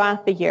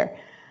throughout the year.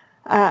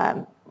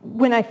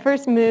 When I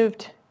first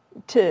moved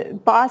to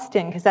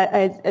Boston, because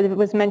it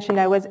was mentioned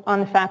I was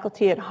on the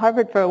faculty at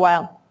Harvard for a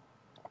while,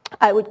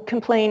 I would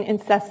complain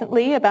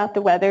incessantly about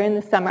the weather in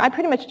the summer. I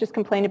pretty much just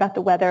complained about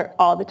the weather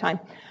all the time.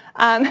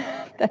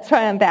 That's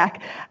why I'm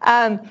back.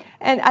 And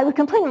I would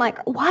complain, I'm like,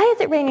 why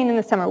is it raining in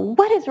the summer?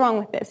 What is wrong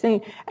with this?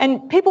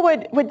 And people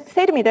would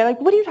say to me, they're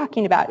like, what are you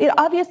talking about? It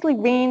obviously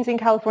rains in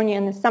California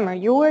in the summer.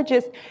 You're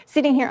just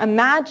sitting here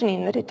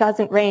imagining that it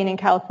doesn't rain in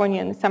California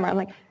in the summer. I'm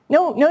like,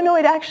 no,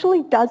 it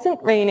actually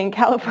doesn't rain in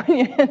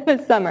California in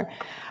the summer.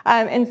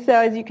 And so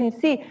as you can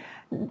see,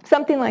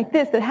 something like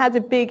this that has a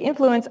big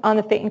influence on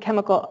the fate and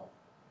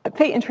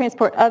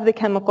transport of the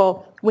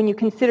chemical when you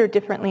consider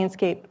different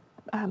landscape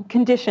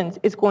conditions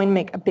is going to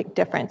make a big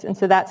difference. And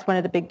so that's one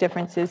of the big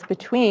differences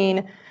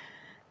between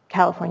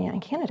California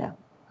and Canada.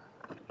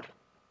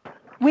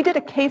 We did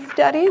a case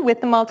study with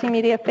the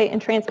multimedia fate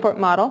and transport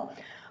model.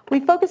 We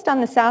focused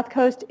on the South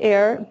Coast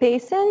Air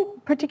Basin,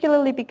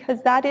 particularly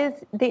because that is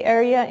the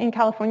area in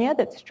California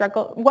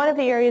one of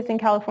the areas in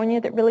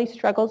California that really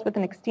struggles with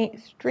an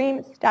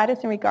extreme status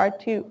in regard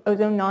to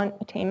ozone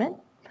non-attainment.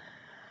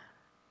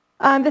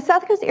 The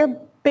South Coast Air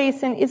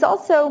Basin is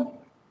also,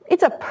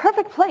 it's a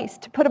perfect place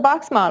to put a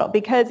box model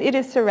because it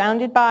is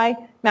surrounded by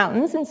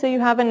mountains, and so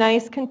you have a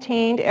nice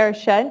contained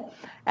airshed,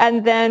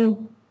 and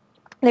then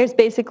there's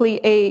basically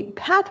a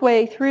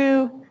pathway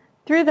through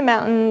the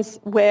mountains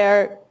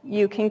where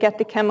you can get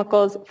the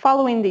chemicals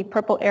following the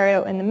purple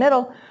arrow in the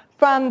middle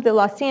from the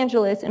Los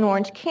Angeles and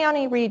Orange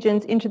County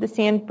regions into the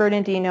San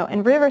Bernardino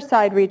and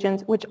Riverside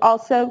regions, which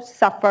also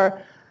suffer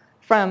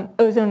from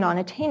ozone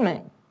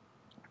non-attainment.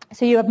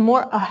 So you have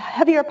a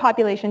heavier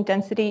population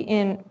density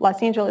in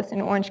Los Angeles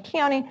and Orange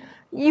County.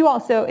 You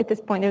also, at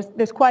this point,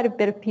 there's quite a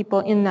bit of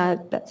people in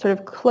that sort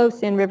of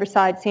close-in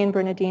Riverside, San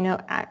Bernardino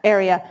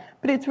area,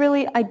 but it's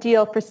really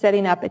ideal for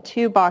setting up a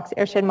two-box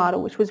airshed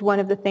model, which was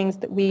one of the things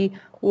that we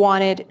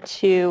wanted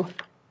to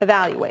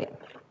evaluate.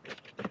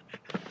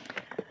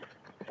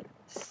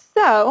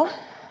 So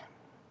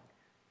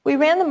we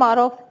ran the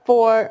model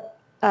for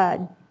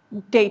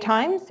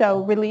daytime,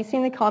 so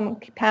releasing the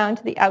compound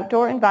to the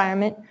outdoor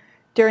environment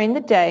during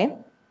the day.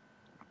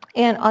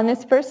 And on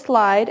this first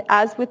slide,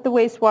 as with the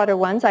wastewater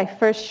ones, I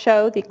first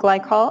show the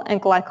glycol and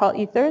glycol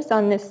ethers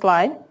on this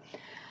slide.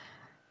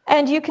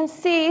 And you can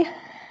see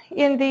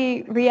in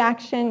the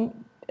reaction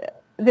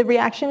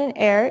in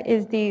air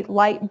is the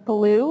light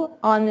blue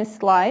on this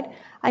slide.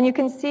 And you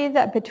can see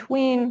that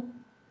between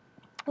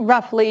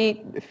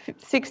roughly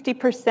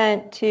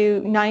 60%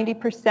 to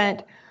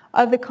 90%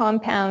 of the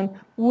compound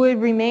would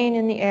remain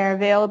in the air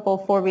available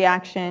for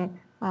reaction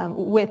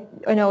with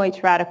an OH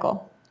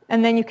radical.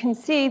 And then you can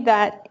see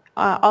that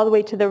all the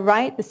way to the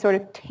right, the sort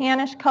of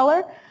tannish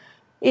color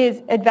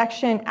is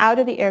advection out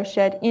of the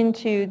airshed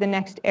into the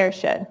next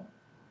airshed.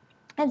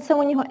 And so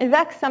when you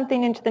advect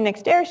something into the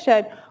next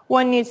airshed,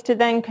 one needs to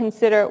then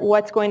consider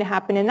what's going to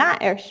happen in that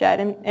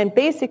airshed. And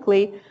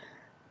basically,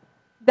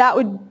 that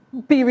would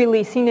be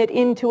releasing it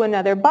into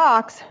another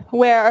box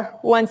where,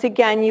 once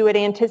again, you would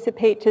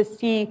anticipate to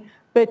see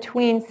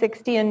between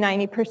 60 and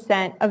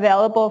 90%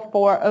 available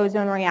for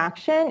ozone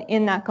reaction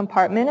in that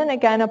compartment, and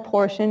again, a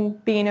portion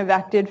being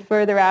evected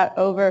further out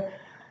over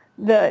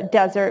the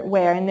desert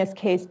where, in this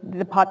case,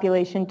 the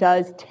population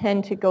does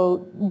tend to go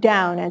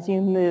down as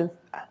you move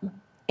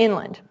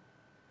inland.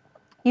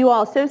 You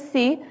also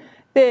see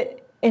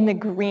that in the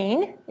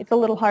green, it's a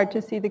little hard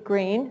to see the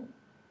green,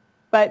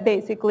 but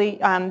basically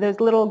those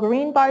little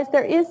green bars,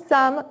 there is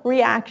some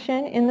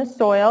reaction in the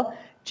soil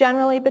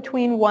Generally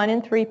between 1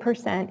 and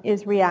 3%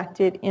 is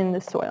reacted in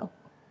the soil.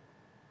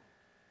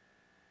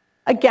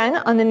 Again,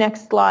 on the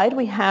next slide,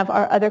 we have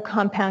our other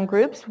compound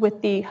groups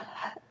with the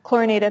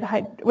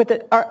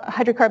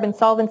hydrocarbon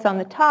solvents on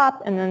the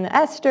top, and then the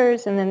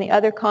esters, and then the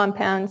other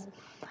compounds.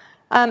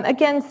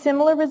 Again,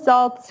 similar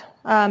results.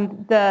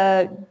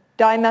 The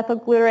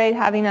dimethylglutarate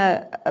having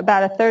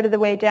about a third of the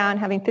way down,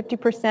 having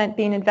 50%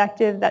 being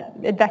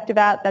advective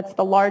out. That's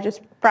the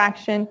largest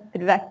fraction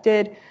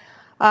advected.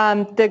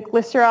 The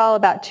glycerol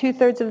about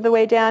 2/3 of the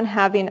way down,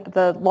 having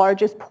the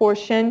largest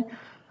portion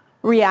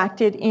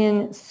reacted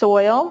in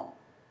soil.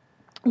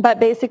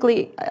 But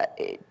basically,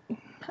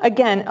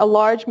 again, a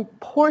large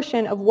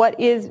portion of what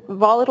is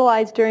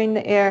volatilized during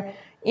the air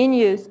in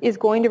use is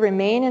going to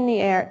remain in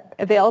the air,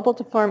 available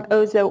to form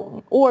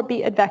ozone or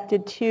be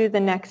advected to the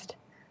next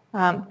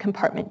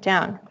compartment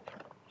down.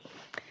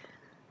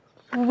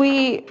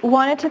 We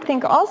wanted to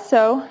think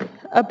also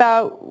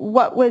about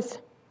what was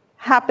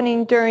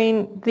happening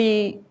during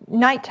the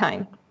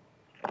nighttime.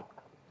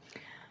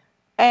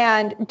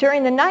 And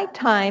during the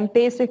nighttime,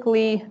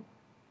 basically,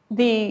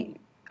 the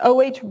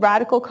OH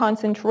radical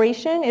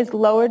concentration is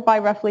lowered by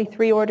roughly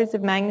 3 orders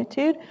of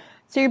magnitude.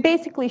 So you're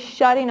basically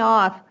shutting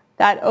off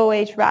that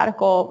OH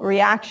radical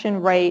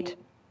reaction rate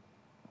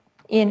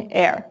in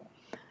air.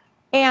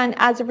 And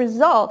as a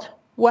result,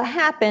 what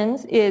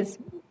happens is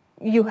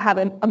you have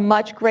a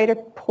much greater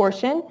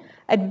portion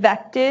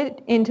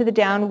advected into the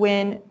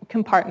downwind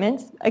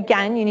compartments.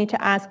 Again, you need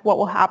to ask what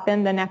will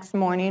happen the next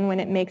morning when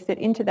it makes it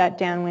into that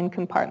downwind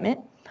compartment.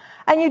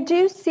 And you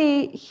do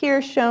see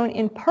here shown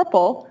in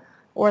purple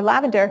or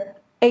lavender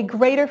a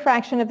greater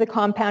fraction of the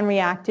compound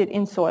reacted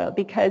in soil,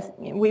 because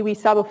we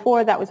saw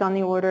before that was on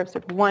the order of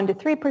sort of 1 to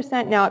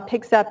 3%. Now it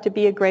picks up to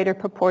be a greater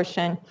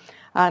proportion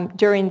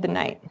during the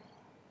night.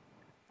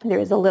 There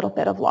is a little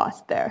bit of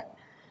loss there.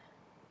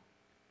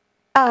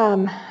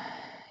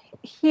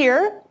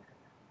 Here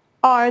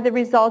are the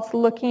results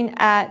looking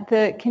at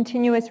the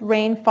continuous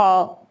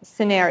rainfall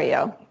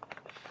scenario.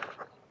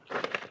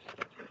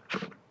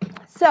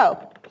 So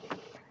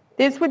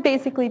this would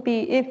basically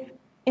be if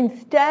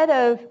instead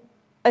of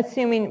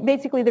assuming,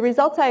 basically the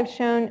results I've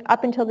shown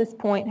up until this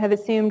point have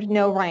assumed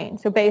no rain.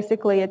 So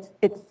basically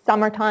it's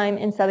summertime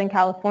in Southern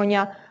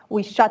California.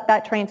 We shut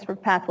that transfer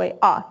pathway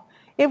off.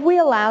 If we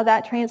allow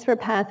that transfer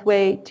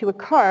pathway to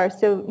occur,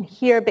 so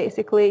here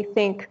basically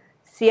think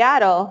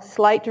Seattle,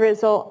 slight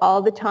drizzle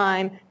all the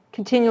time,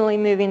 continually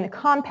moving the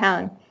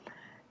compound,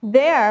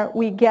 there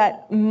we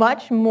get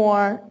much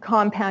more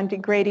compound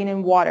degrading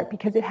in water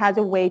because it has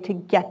a way to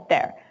get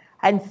there.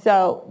 And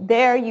so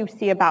there you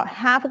see about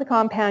half of the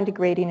compound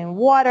degrading in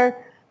water.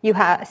 You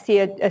see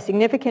a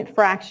significant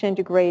fraction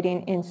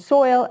degrading in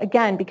soil,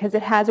 again, because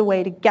it has a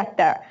way to get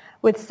there,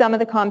 with some of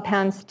the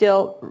compounds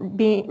still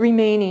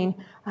remaining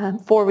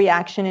for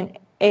reaction in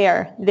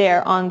air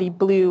there on the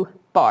blue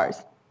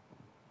bars.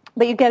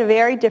 But you get a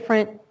very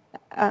different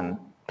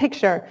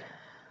picture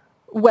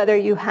whether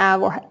you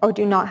have or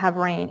do not have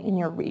rain in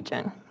your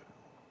region.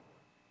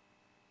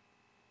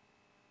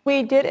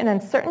 We did an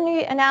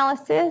uncertainty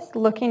analysis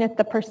looking at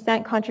the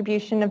percent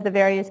contribution of the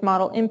various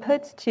model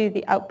inputs to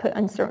the output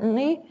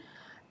uncertainty.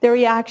 The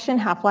reaction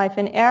half-life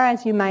in air,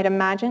 as you might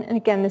imagine, and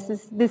again,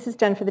 this is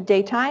done for the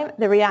daytime.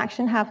 The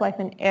reaction half-life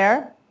in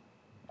air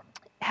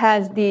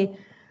has the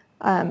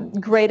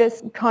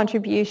greatest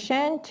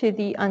contribution to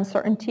the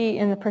uncertainty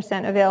in the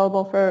percent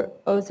available for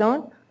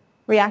ozone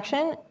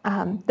reaction.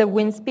 The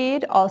wind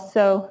speed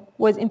also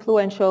was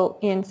influential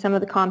in some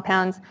of the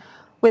compounds,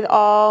 with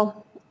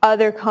all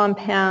other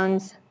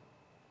compounds,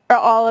 or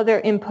all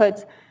other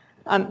inputs,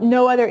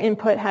 no other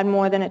input had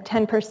more than a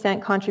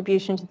 10%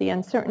 contribution to the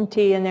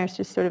uncertainty, and there's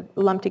just sort of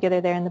lumped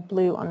together there in the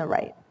blue on the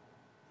right.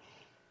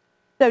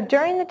 So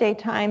during the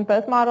daytime,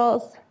 both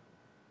models,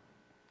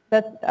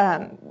 the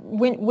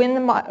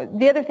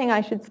other thing I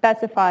should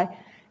specify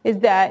is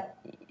that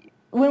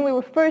when we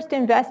were first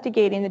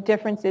investigating the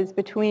differences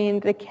between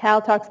the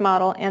Caltox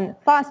model and the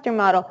Foster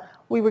model,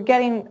 we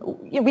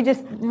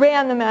just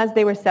ran them as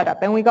they were set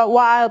up, and we got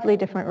wildly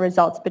different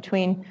results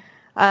between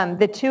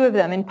the two of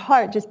them, in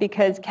part just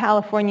because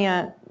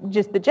California,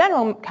 just the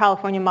general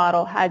California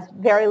model, has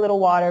very little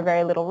water,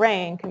 very little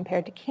rain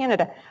compared to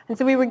Canada. And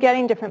so we were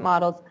getting different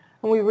models,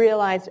 and we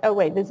realized, oh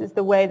wait, this is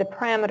the way the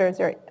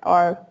parameters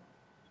are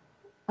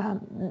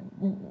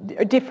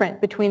different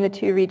between the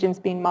two regions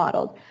being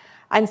modeled.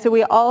 And so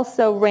we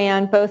also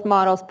ran both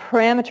models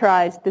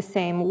parameterized the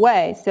same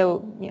way.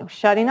 So,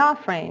 shutting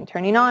off rain,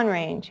 turning on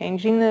rain,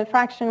 changing the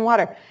fraction of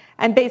water.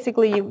 And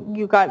basically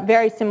you got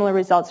very similar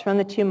results from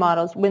the two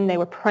models when they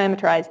were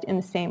parameterized in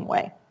the same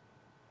way.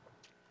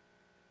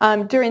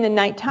 During the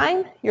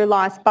nighttime, your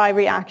loss by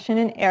reaction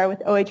in air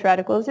with OH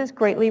radicals is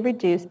greatly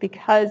reduced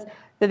because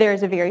there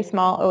is a very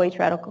small OH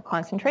radical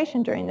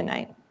concentration during the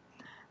night.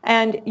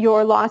 And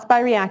your loss by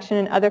reaction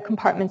in other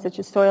compartments such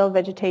as soil,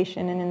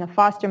 vegetation, and in the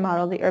Foster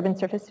model, the urban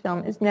surface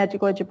film, is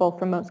negligible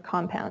for most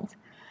compounds.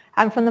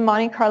 And from the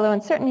Monte Carlo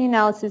uncertainty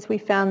analysis, we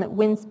found that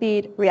wind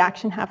speed,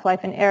 reaction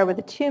half-life, and air were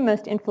the two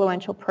most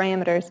influential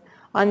parameters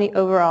on the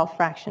overall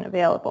fraction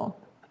available.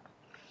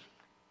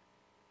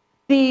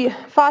 The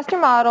Foster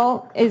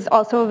model is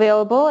also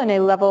available in a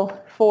level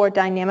 4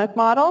 dynamic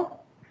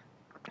model,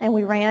 and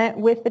we ran it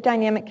with the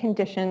dynamic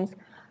conditions,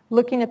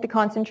 looking at the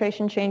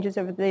concentration changes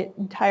over the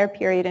entire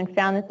period, and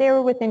found that they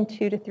were within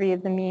 2 to 3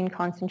 of the mean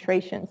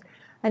concentrations.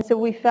 And so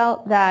we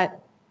felt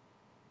that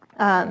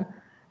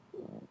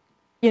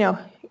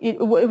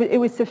it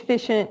was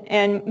sufficient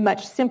and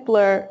much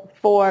simpler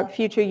for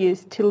future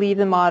use to leave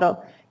the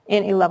model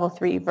in a level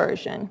 3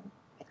 version.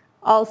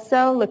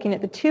 Also, looking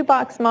at the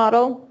 2-box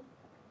model,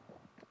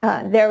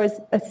 there was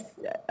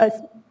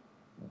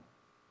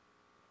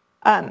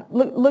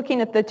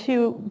looking at the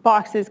 2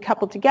 boxes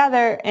coupled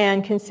together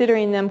and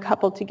considering them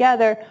coupled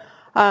together,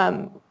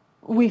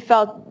 we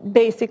felt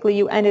basically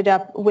you ended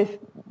up with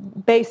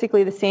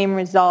basically the same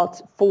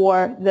results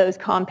for those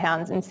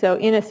compounds. And so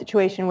in a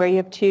situation where you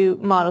have 2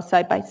 models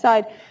side by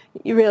side,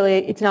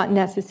 it's not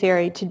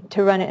necessary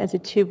to run it as a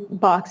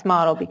 2-box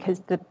model because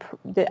the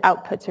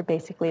outputs are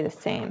basically the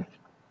same.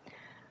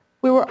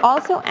 We were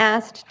also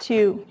asked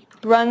to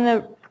run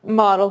the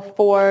model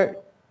for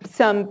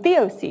some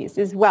VOCs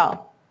as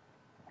well.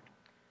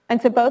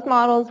 And so both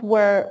models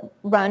were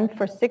run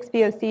for 6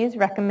 VOCs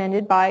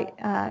recommended by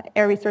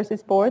Air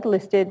Resources Board,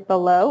 listed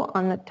below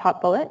on the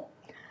top bullet.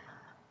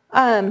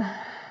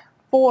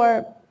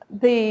 For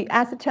the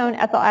acetone,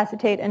 ethyl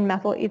acetate, and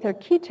methyl ether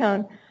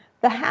ketone,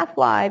 the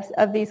half-lives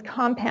of these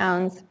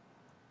compounds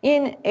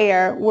in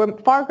air were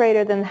far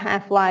greater than the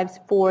half-lives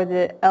for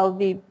the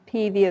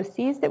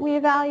LVP-VOCs that we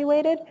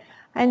evaluated.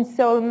 And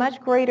so a much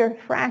greater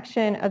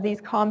fraction of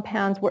these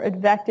compounds were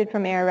ejected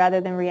from air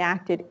rather than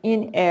reacted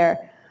in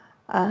air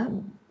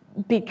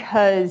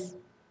because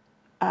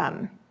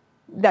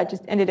that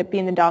just ended up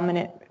being the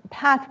dominant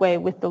pathway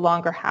with the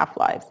longer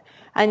half-lives.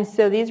 And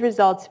so these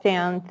results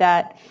found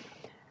that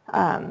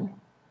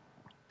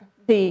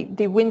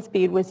the wind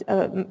speed was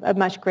a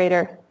much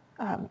greater,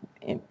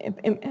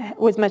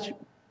 was much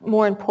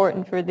more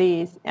important for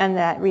these, and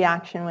that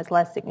reaction was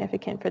less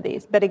significant for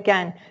these. But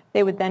again,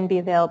 they would then be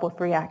available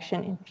for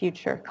reaction in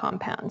future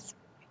compounds.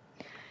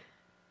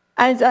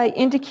 As I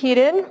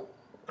indicated,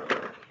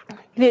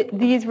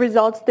 these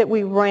results that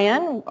we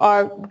ran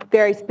are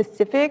very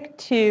specific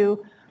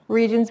to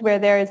regions where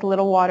there is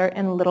little water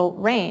and little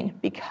rain.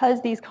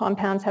 Because these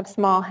compounds have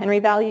small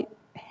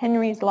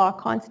Henry's law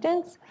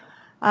constants,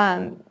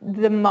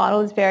 the model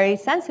is very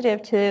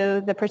sensitive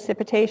to the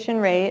precipitation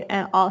rate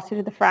and also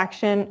to the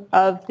fraction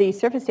of the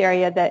surface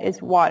area that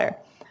is water.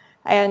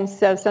 And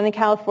so Southern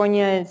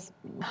California is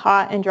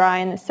hot and dry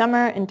in the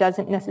summer and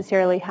doesn't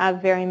necessarily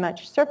have very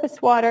much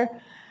surface water.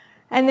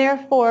 And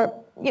therefore,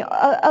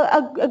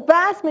 a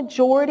vast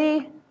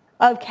majority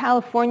of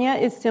California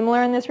is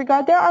similar in this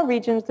regard. There are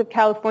regions of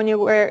California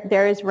where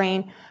there is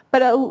rain,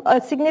 but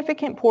a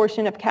significant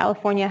portion of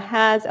California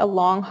has a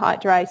long,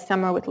 hot, dry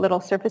summer with little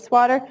surface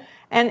water.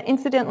 And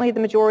incidentally, the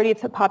majority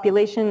of the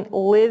population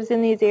lives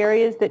in these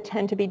areas that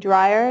tend to be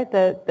drier.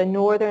 The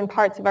northern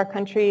parts of our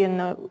country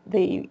and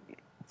the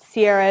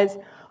Sierras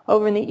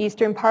over in the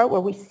eastern part,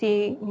 where we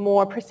see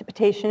more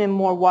precipitation and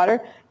more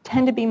water,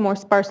 tend to be more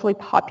sparsely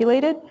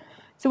populated.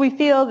 So we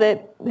feel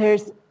that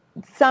there's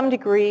some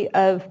degree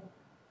of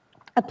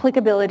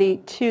applicability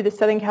to the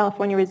Southern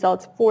California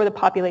results for the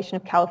population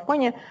of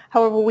California.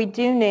 However, we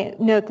do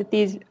note that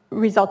these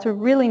results are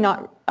really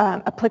not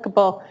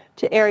applicable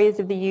to areas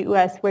of the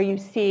U.S. where you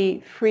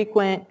see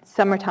frequent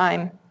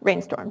summertime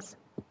rainstorms.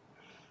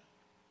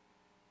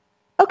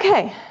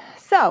 Okay,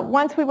 so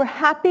once we were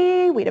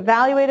happy, we'd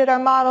evaluated our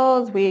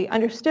models, we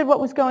understood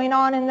what was going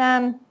on in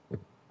them,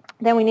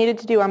 then we needed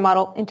to do our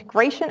model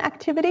integration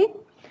activity.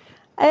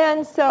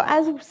 And so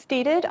as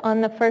stated on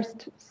the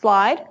first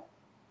slide,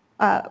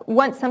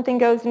 once something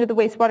goes into the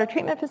wastewater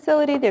treatment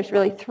facility, there's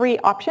really 3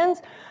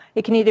 options.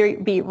 It can either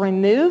be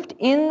removed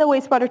in the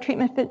wastewater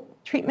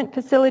treatment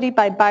facility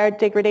by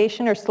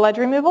biodegradation or sludge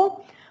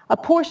removal. A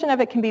portion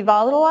of it can be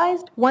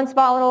volatilized. Once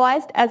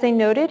volatilized, as I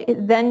noted,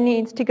 it then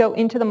needs to go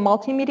into the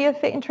multimedia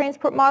fit and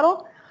transport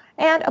model.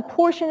 And a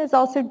portion is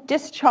also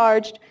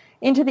discharged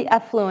into the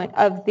effluent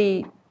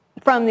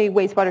from the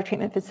wastewater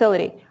treatment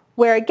facility,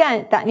 where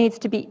again, that needs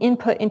to be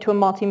input into a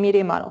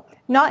multimedia model.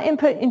 Not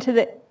input into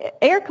the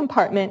air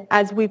compartment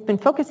as we've been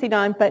focusing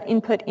on, but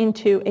input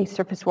into a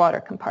surface water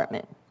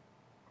compartment.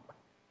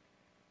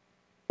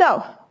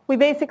 So we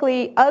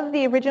basically, of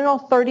the original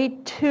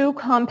 32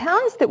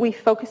 compounds that we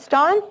focused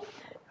on,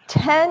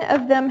 10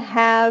 of them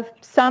have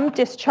some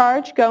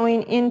discharge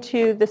going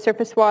into the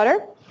surface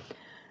water.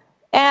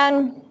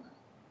 And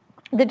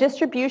the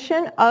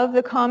distribution of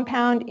the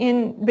compound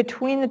in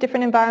between the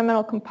different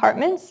environmental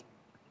compartments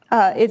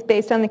is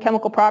based on the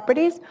chemical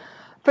properties.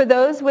 For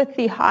those with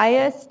the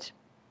highest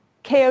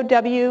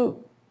KOW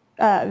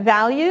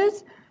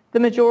values, the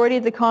majority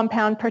of the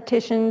compound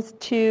partitions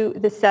to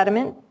the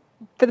sediment.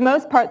 For the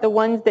most part, the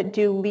ones that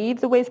do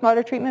leave the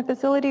wastewater treatment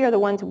facility are the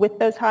ones with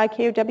those high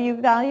KOW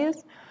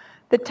values.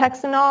 The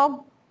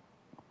Texanol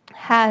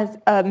has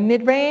a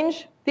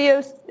mid-range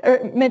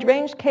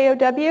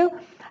KOW,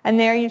 and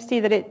there you see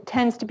that it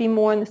tends to be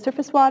more in the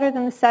surface water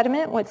than the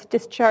sediment. What's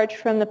discharged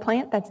from the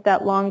plant, that's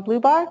that long blue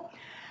bar.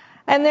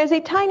 And there's a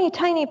tiny,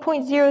 tiny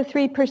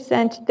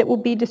 0.03% that will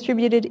be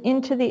distributed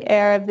into the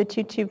air of the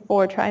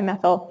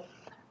 2,2,4-trimethyl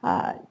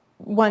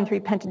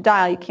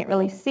 1,3-pentadiol. You can't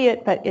really see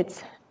it, but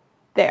it's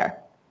there.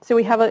 So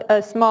we have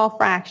a small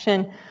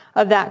fraction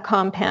of that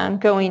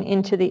compound going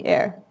into the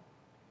air.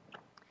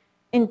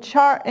 In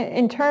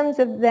terms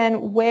of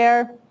then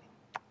where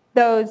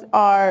those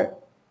are,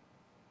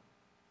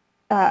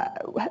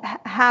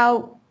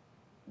 how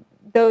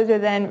those are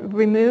then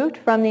removed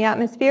from the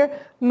atmosphere,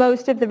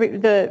 most of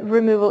the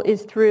removal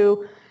is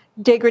through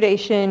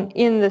degradation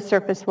in the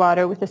surface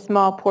water, with a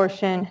small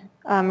portion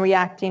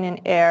reacting in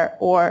air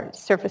or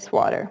surface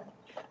water.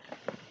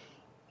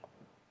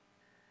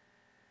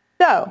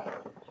 So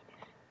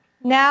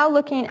now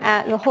looking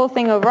at the whole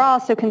thing overall,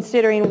 so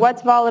considering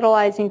what's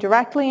volatilizing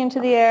directly into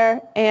the air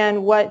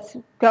and what's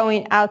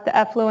going out the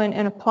effluent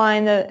and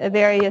applying the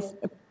various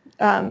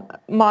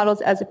models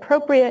as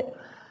appropriate,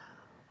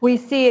 we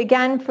see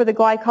again for the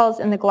glycols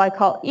and the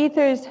glycol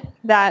ethers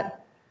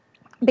that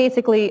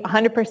basically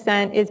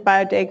 100% is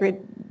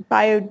biodegraded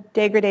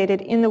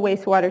in the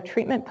wastewater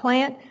treatment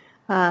plant.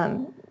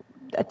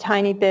 A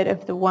tiny bit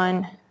of the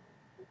one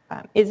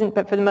isn't,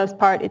 but for the most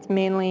part it's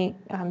mainly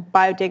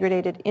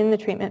biodegraded in the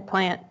treatment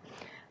plant.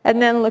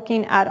 And then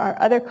looking at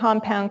our other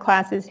compound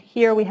classes,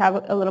 here we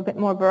have a little bit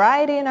more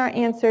variety in our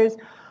answers.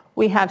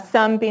 We have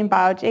some being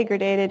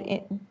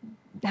biodegraded,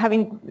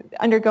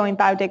 undergoing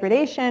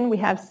biodegradation. We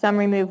have some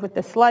removed with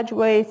the sludge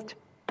waste.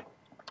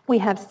 We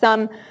have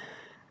some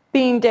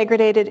being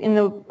degraded in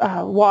the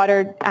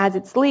water as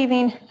it's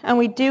leaving. And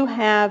we do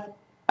have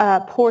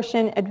a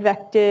portion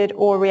advected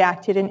or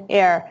reacted in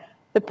air.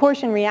 The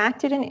portion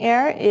reacted in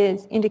air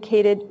is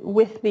indicated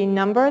with the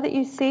number that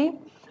you see.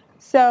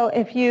 So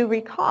if you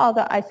recall,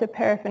 the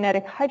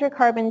isoparaphenetic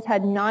hydrocarbons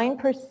had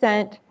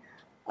 9%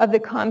 of the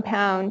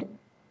compound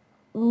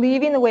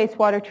leaving the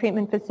wastewater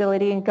treatment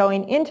facility and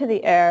going into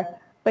the air,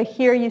 but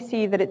here you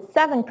see that it's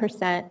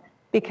 7%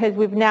 because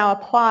we've now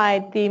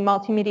applied the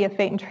multimedia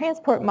fate and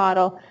transport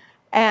model,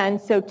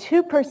 and so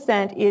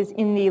 2% is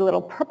in the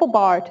little purple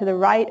bar to the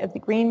right of the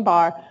green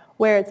bar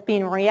where it's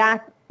being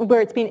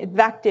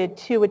advected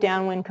to a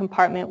downwind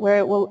compartment where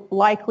it will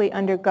likely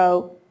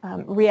undergo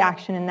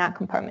reaction in that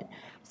compartment.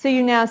 So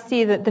you now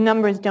see that the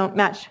numbers don't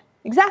match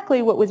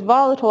exactly what was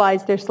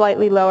volatilized, they're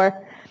slightly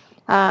lower.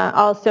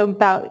 Also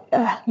about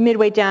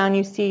midway down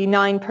you see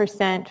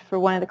 9% for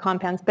one of the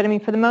compounds. But I mean,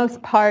 for the most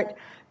part,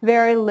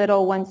 very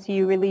little once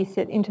you release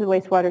it into the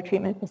wastewater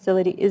treatment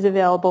facility is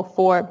available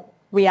for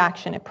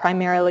reaction. It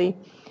primarily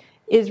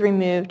is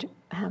removed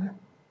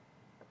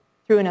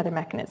through another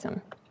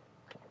mechanism.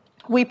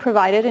 We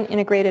provided an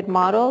integrated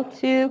model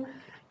to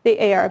the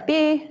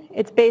ARB.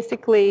 It's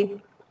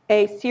basically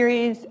a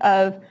series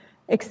of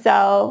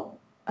Excel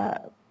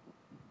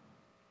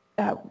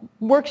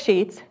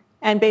worksheets,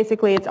 and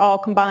basically it's all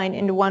combined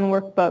into one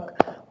workbook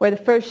where the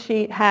first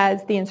sheet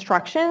has the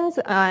instructions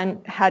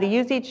on how to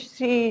use each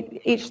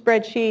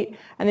spreadsheet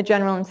and the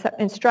general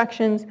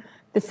instructions.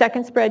 The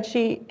second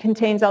spreadsheet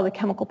contains all the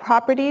chemical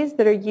properties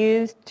that are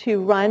used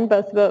to run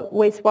both the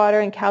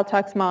wastewater and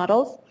Caltox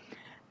models.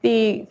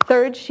 The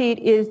third sheet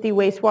is the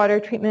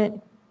wastewater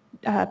treatment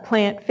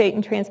plant fate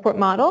and transport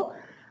model.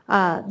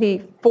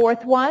 The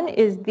fourth one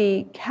is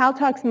the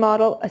Caltox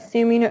model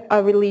assuming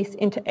a release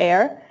into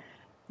air.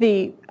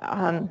 The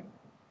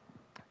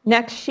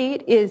next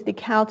sheet is the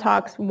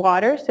Caltox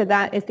water, so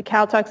that is the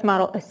Caltox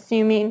model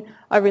assuming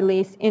a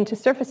release into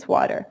surface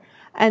water.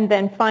 And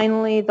then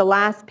finally, the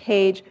last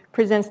page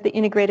presents the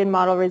integrated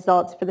model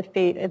results for the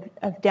fate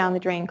of down the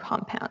drain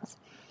compounds.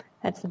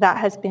 And so that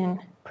has been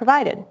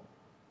provided.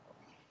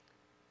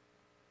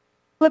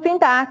 Flipping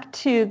back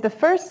to the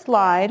first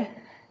slide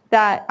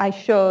that I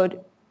showed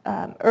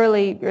or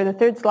the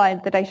third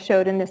slide that I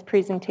showed in this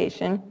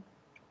presentation,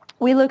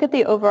 we look at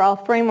the overall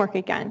framework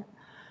again.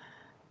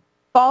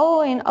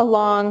 Following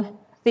along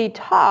the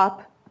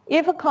top,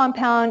 if a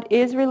compound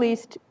is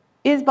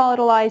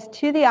volatilized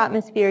to the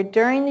atmosphere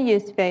during the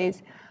use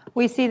phase,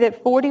 we see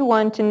that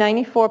 41 to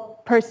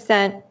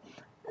 94%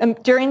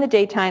 during the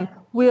daytime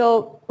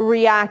will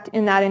react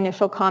in that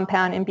initial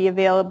compound and be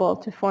available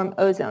to form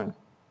ozone.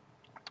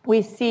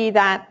 We see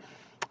that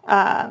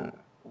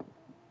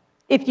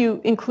if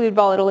you include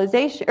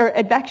volatilization or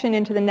advection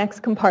into the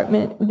next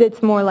compartment,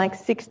 that's more like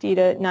 60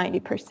 to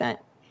 90%.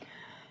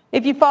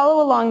 If you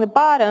follow along the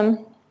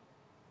bottom,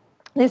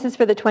 this is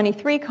for the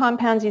 23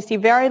 compounds. You see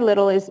very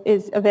little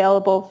is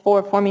available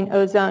for forming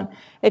ozone.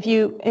 If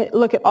you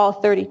look at all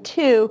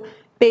 32,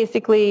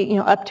 basically,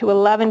 up to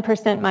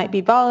 11% might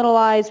be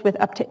volatilized, with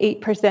up to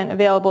 8%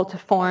 available to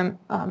form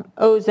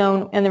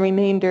ozone, and the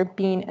remainder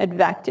being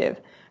advective.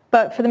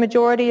 But for the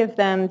majority of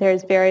them,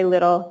 there's very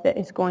little that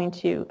is going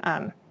to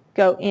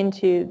go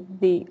into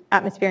the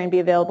atmosphere and be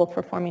available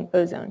for forming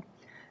ozone.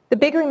 The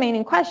big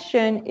remaining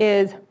question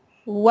is,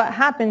 what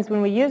happens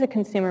when we use a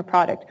consumer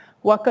product?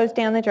 What goes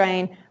down the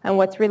drain and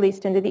what's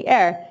released into the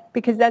air?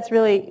 Because that's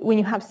really, when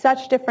you have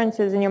such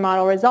differences in your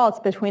model results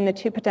between the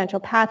two potential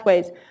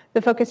pathways,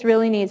 the focus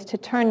really needs to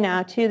turn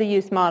now to the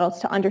use models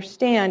to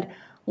understand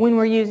when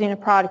we're using a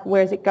product,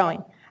 where is it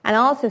going? And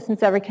also,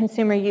 since every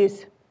consumer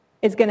use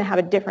is going to have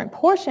a different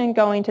portion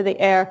going to the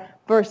air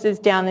versus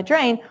down the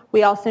drain,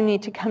 we also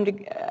need to come to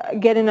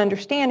get an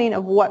understanding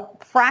of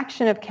what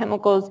fraction of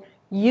chemicals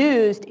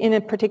used in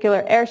a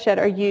particular airshed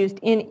are used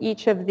in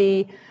each of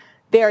the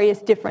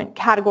various different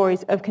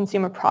categories of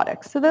consumer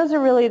products. So those are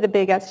really the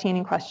big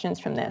outstanding questions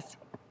from this.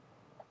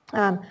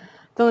 The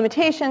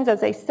limitations,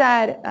 as I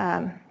said,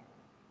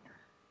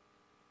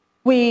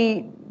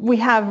 we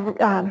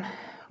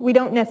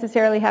don't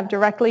necessarily have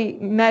directly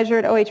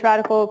measured OH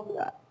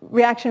radical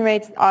reaction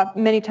rates.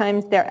 Many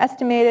times they're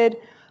estimated.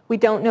 We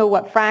don't know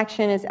what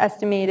fraction is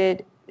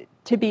estimated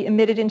to be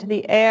emitted into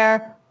the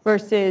air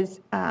versus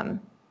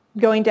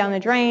going down the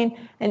drain.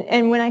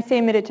 And when I say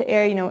emitted to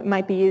air, it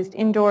might be used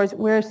indoors.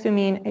 We're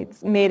assuming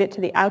it's made it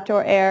to the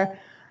outdoor air,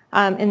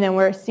 and then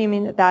we're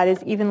assuming that that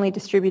is evenly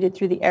distributed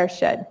through the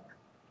airshed.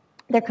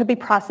 There could be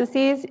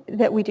processes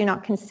that we do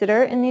not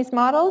consider in these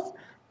models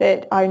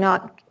that are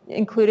not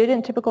included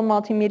in typical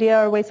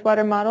multimedia or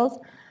wastewater models.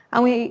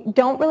 And we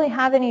don't really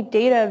have any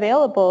data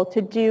available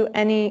to do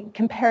any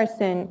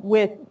comparison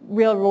with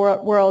real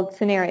world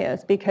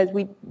scenarios because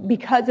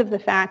of the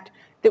fact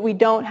that we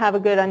don't have a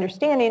good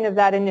understanding of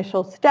that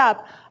initial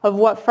step of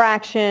what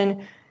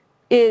fraction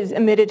is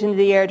emitted into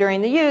the air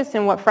during the use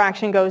and what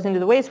fraction goes into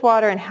the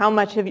wastewater and how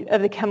much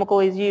of the chemical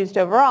is used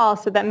overall.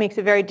 So that makes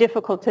it very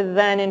difficult to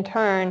then in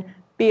turn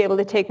be able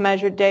to take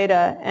measured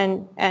data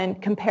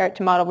and compare it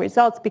to model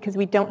results because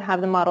we don't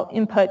have the model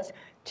inputs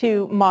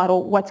to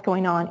model what's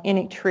going on in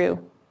a true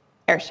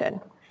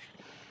airshed.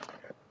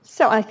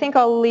 So I think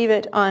I'll leave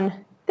it on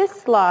this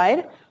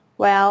slide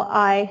while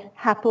I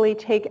happily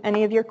take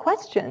any of your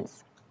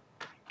questions.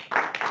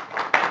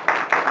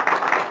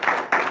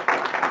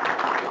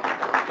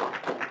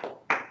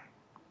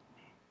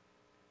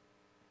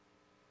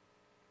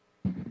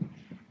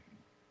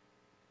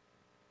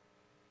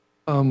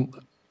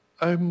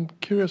 I'm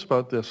curious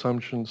about the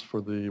assumptions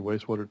for the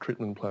wastewater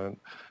treatment plant.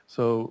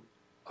 So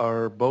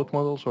are both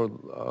models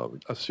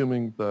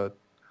assuming that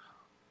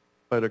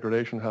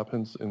biodegradation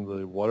happens in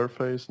the water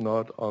phase,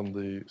 not on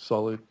the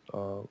solid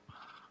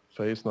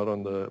phase, not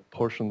on the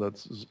portion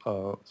that's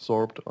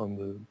absorbed on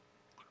the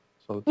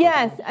solid?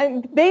 Yes,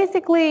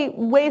 basically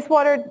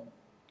wastewater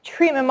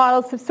treatment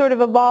models have sort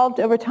of evolved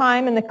over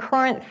time, and the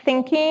current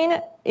thinking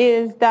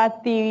is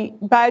that the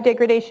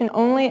biodegradation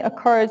only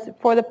occurs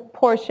for the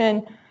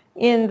portion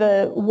in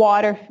the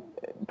water,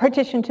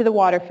 partitioned to the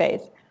water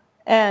phase.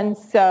 And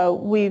so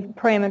we've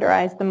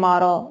parameterized the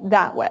model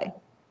that way.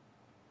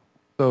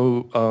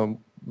 So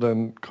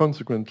then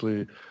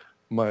consequently,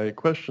 my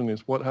question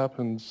is what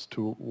happens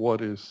to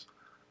what is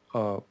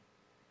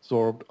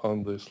absorbed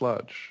on the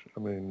sludge?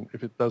 I mean,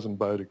 if it doesn't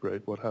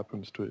biodegrade, what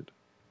happens to it?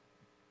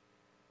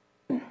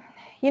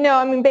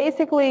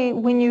 Basically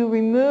when you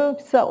remove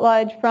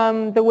sludge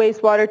from the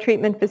wastewater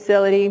treatment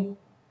facility,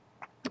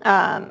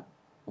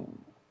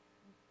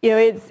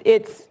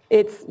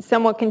 it's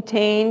somewhat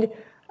contained,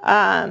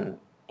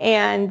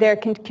 and there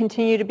can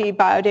continue to be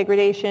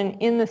biodegradation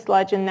in the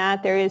sludge in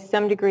that there is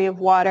some degree of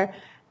water.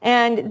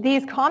 And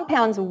these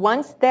compounds,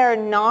 once they're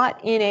not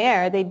in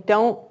air, they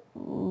don't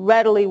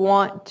readily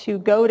want to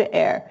go to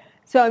air.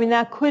 So,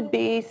 that could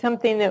be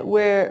something that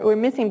we're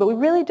missing, but we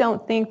really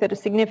don't think that a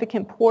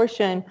significant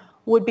portion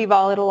would be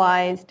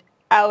volatilized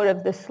out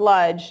of the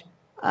sludge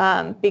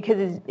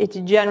because it's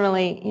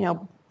generally,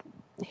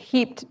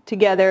 heaped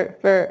together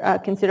for a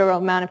considerable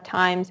amount of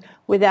times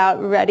without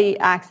ready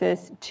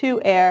access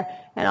to air,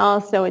 and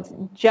also it's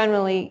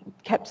generally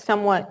kept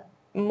somewhat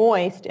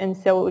moist, and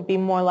so it would be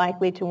more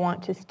likely to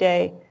want to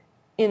stay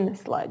in the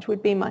sludge,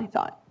 would be my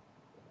thought.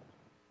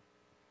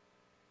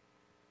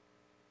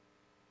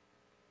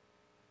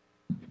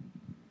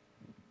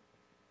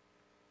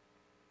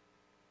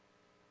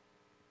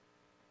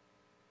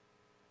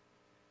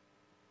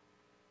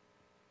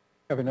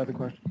 Have another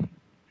question?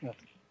 Yes.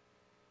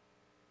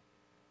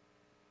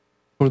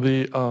 For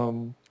the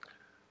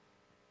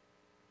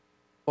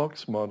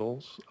box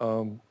models,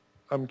 I'm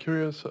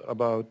curious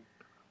about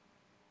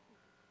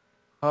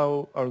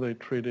how are they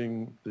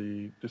treating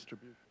the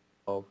distribution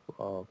of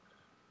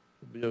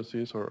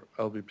VOCs or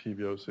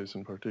LVP-VOCs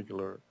in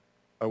particular?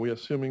 Are we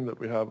assuming that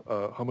we have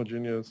a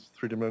homogeneous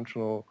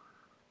three-dimensional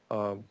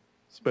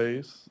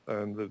space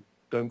and the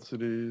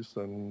densities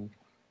and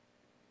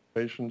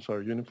patients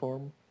are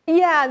uniform?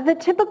 Yeah, the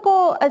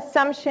typical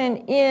assumption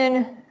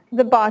in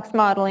the box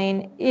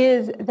modeling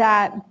is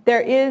that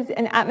there is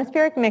an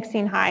atmospheric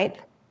mixing height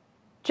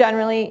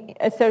generally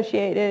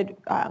associated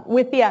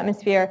with the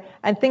atmosphere,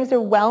 and things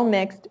are well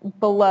mixed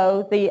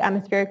below the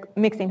atmospheric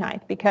mixing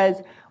height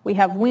because we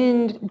have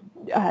wind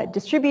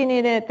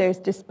distributing it, there's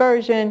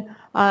dispersion,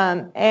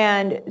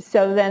 and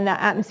so then the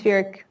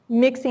atmospheric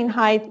mixing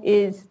height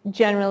is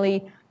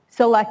generally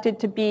selected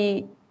to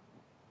be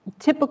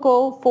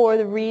typical for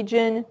the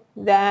region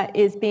that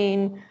is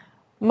being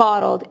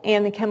modeled,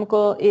 and the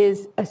chemical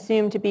is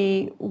assumed to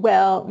be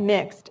well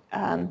mixed.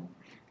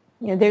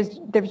 There's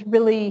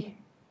really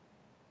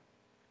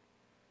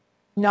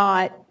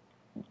not,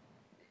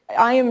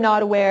 I am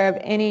not aware of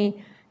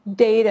any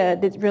data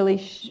that's really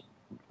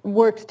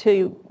works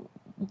to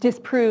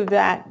disprove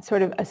that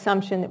sort of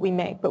assumption that we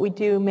make, but we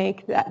do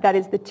make that. That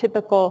is the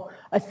typical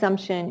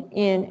assumption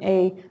in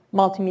a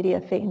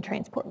multimedia fate and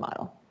transport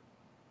model.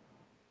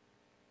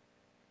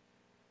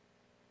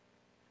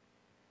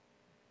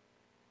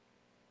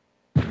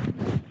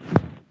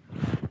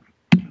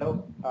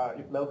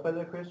 If no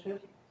further questions.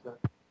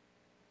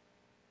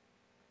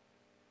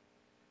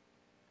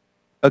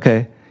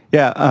 Okay.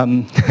 Yeah.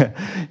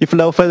 If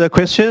no further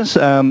questions,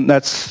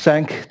 let's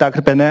thank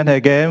Dr. Bennett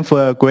again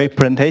for a great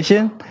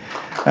presentation,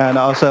 and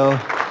also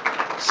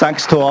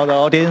thanks to all the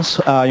audience,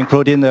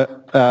 including the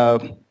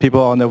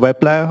people on the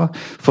web lab,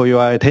 for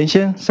your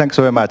attention. Thanks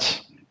very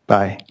much.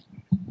 Bye.